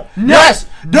find No. out. No. Yes,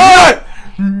 do it.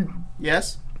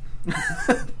 Yes.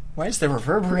 Why is there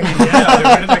reverberating? Yeah,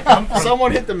 where did that come from?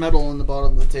 Someone hit the metal on the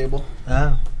bottom of the table.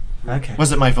 Oh, okay.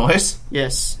 Was it my voice?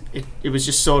 Yes. It was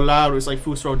just so loud. It was like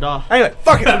Fusro Da. Anyway,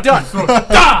 fuck it, I'm done.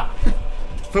 Da!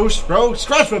 Foos, bro,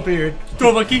 scratch my beard.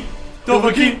 Dovaki,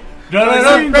 Dovaki,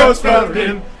 Dovaki, goes from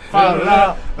him. I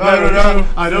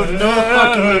don't know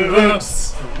fucking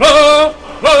lyrics.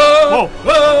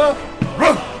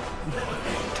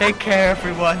 Take care,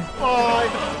 everyone.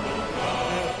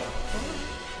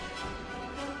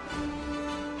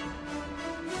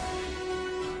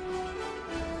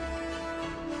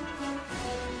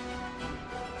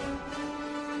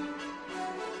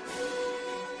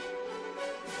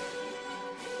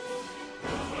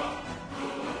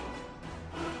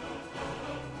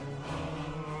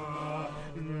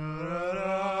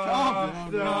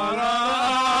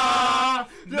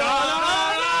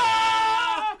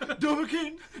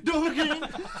 Dovahkiin, Dovahkiin.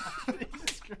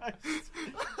 Jesus Christ.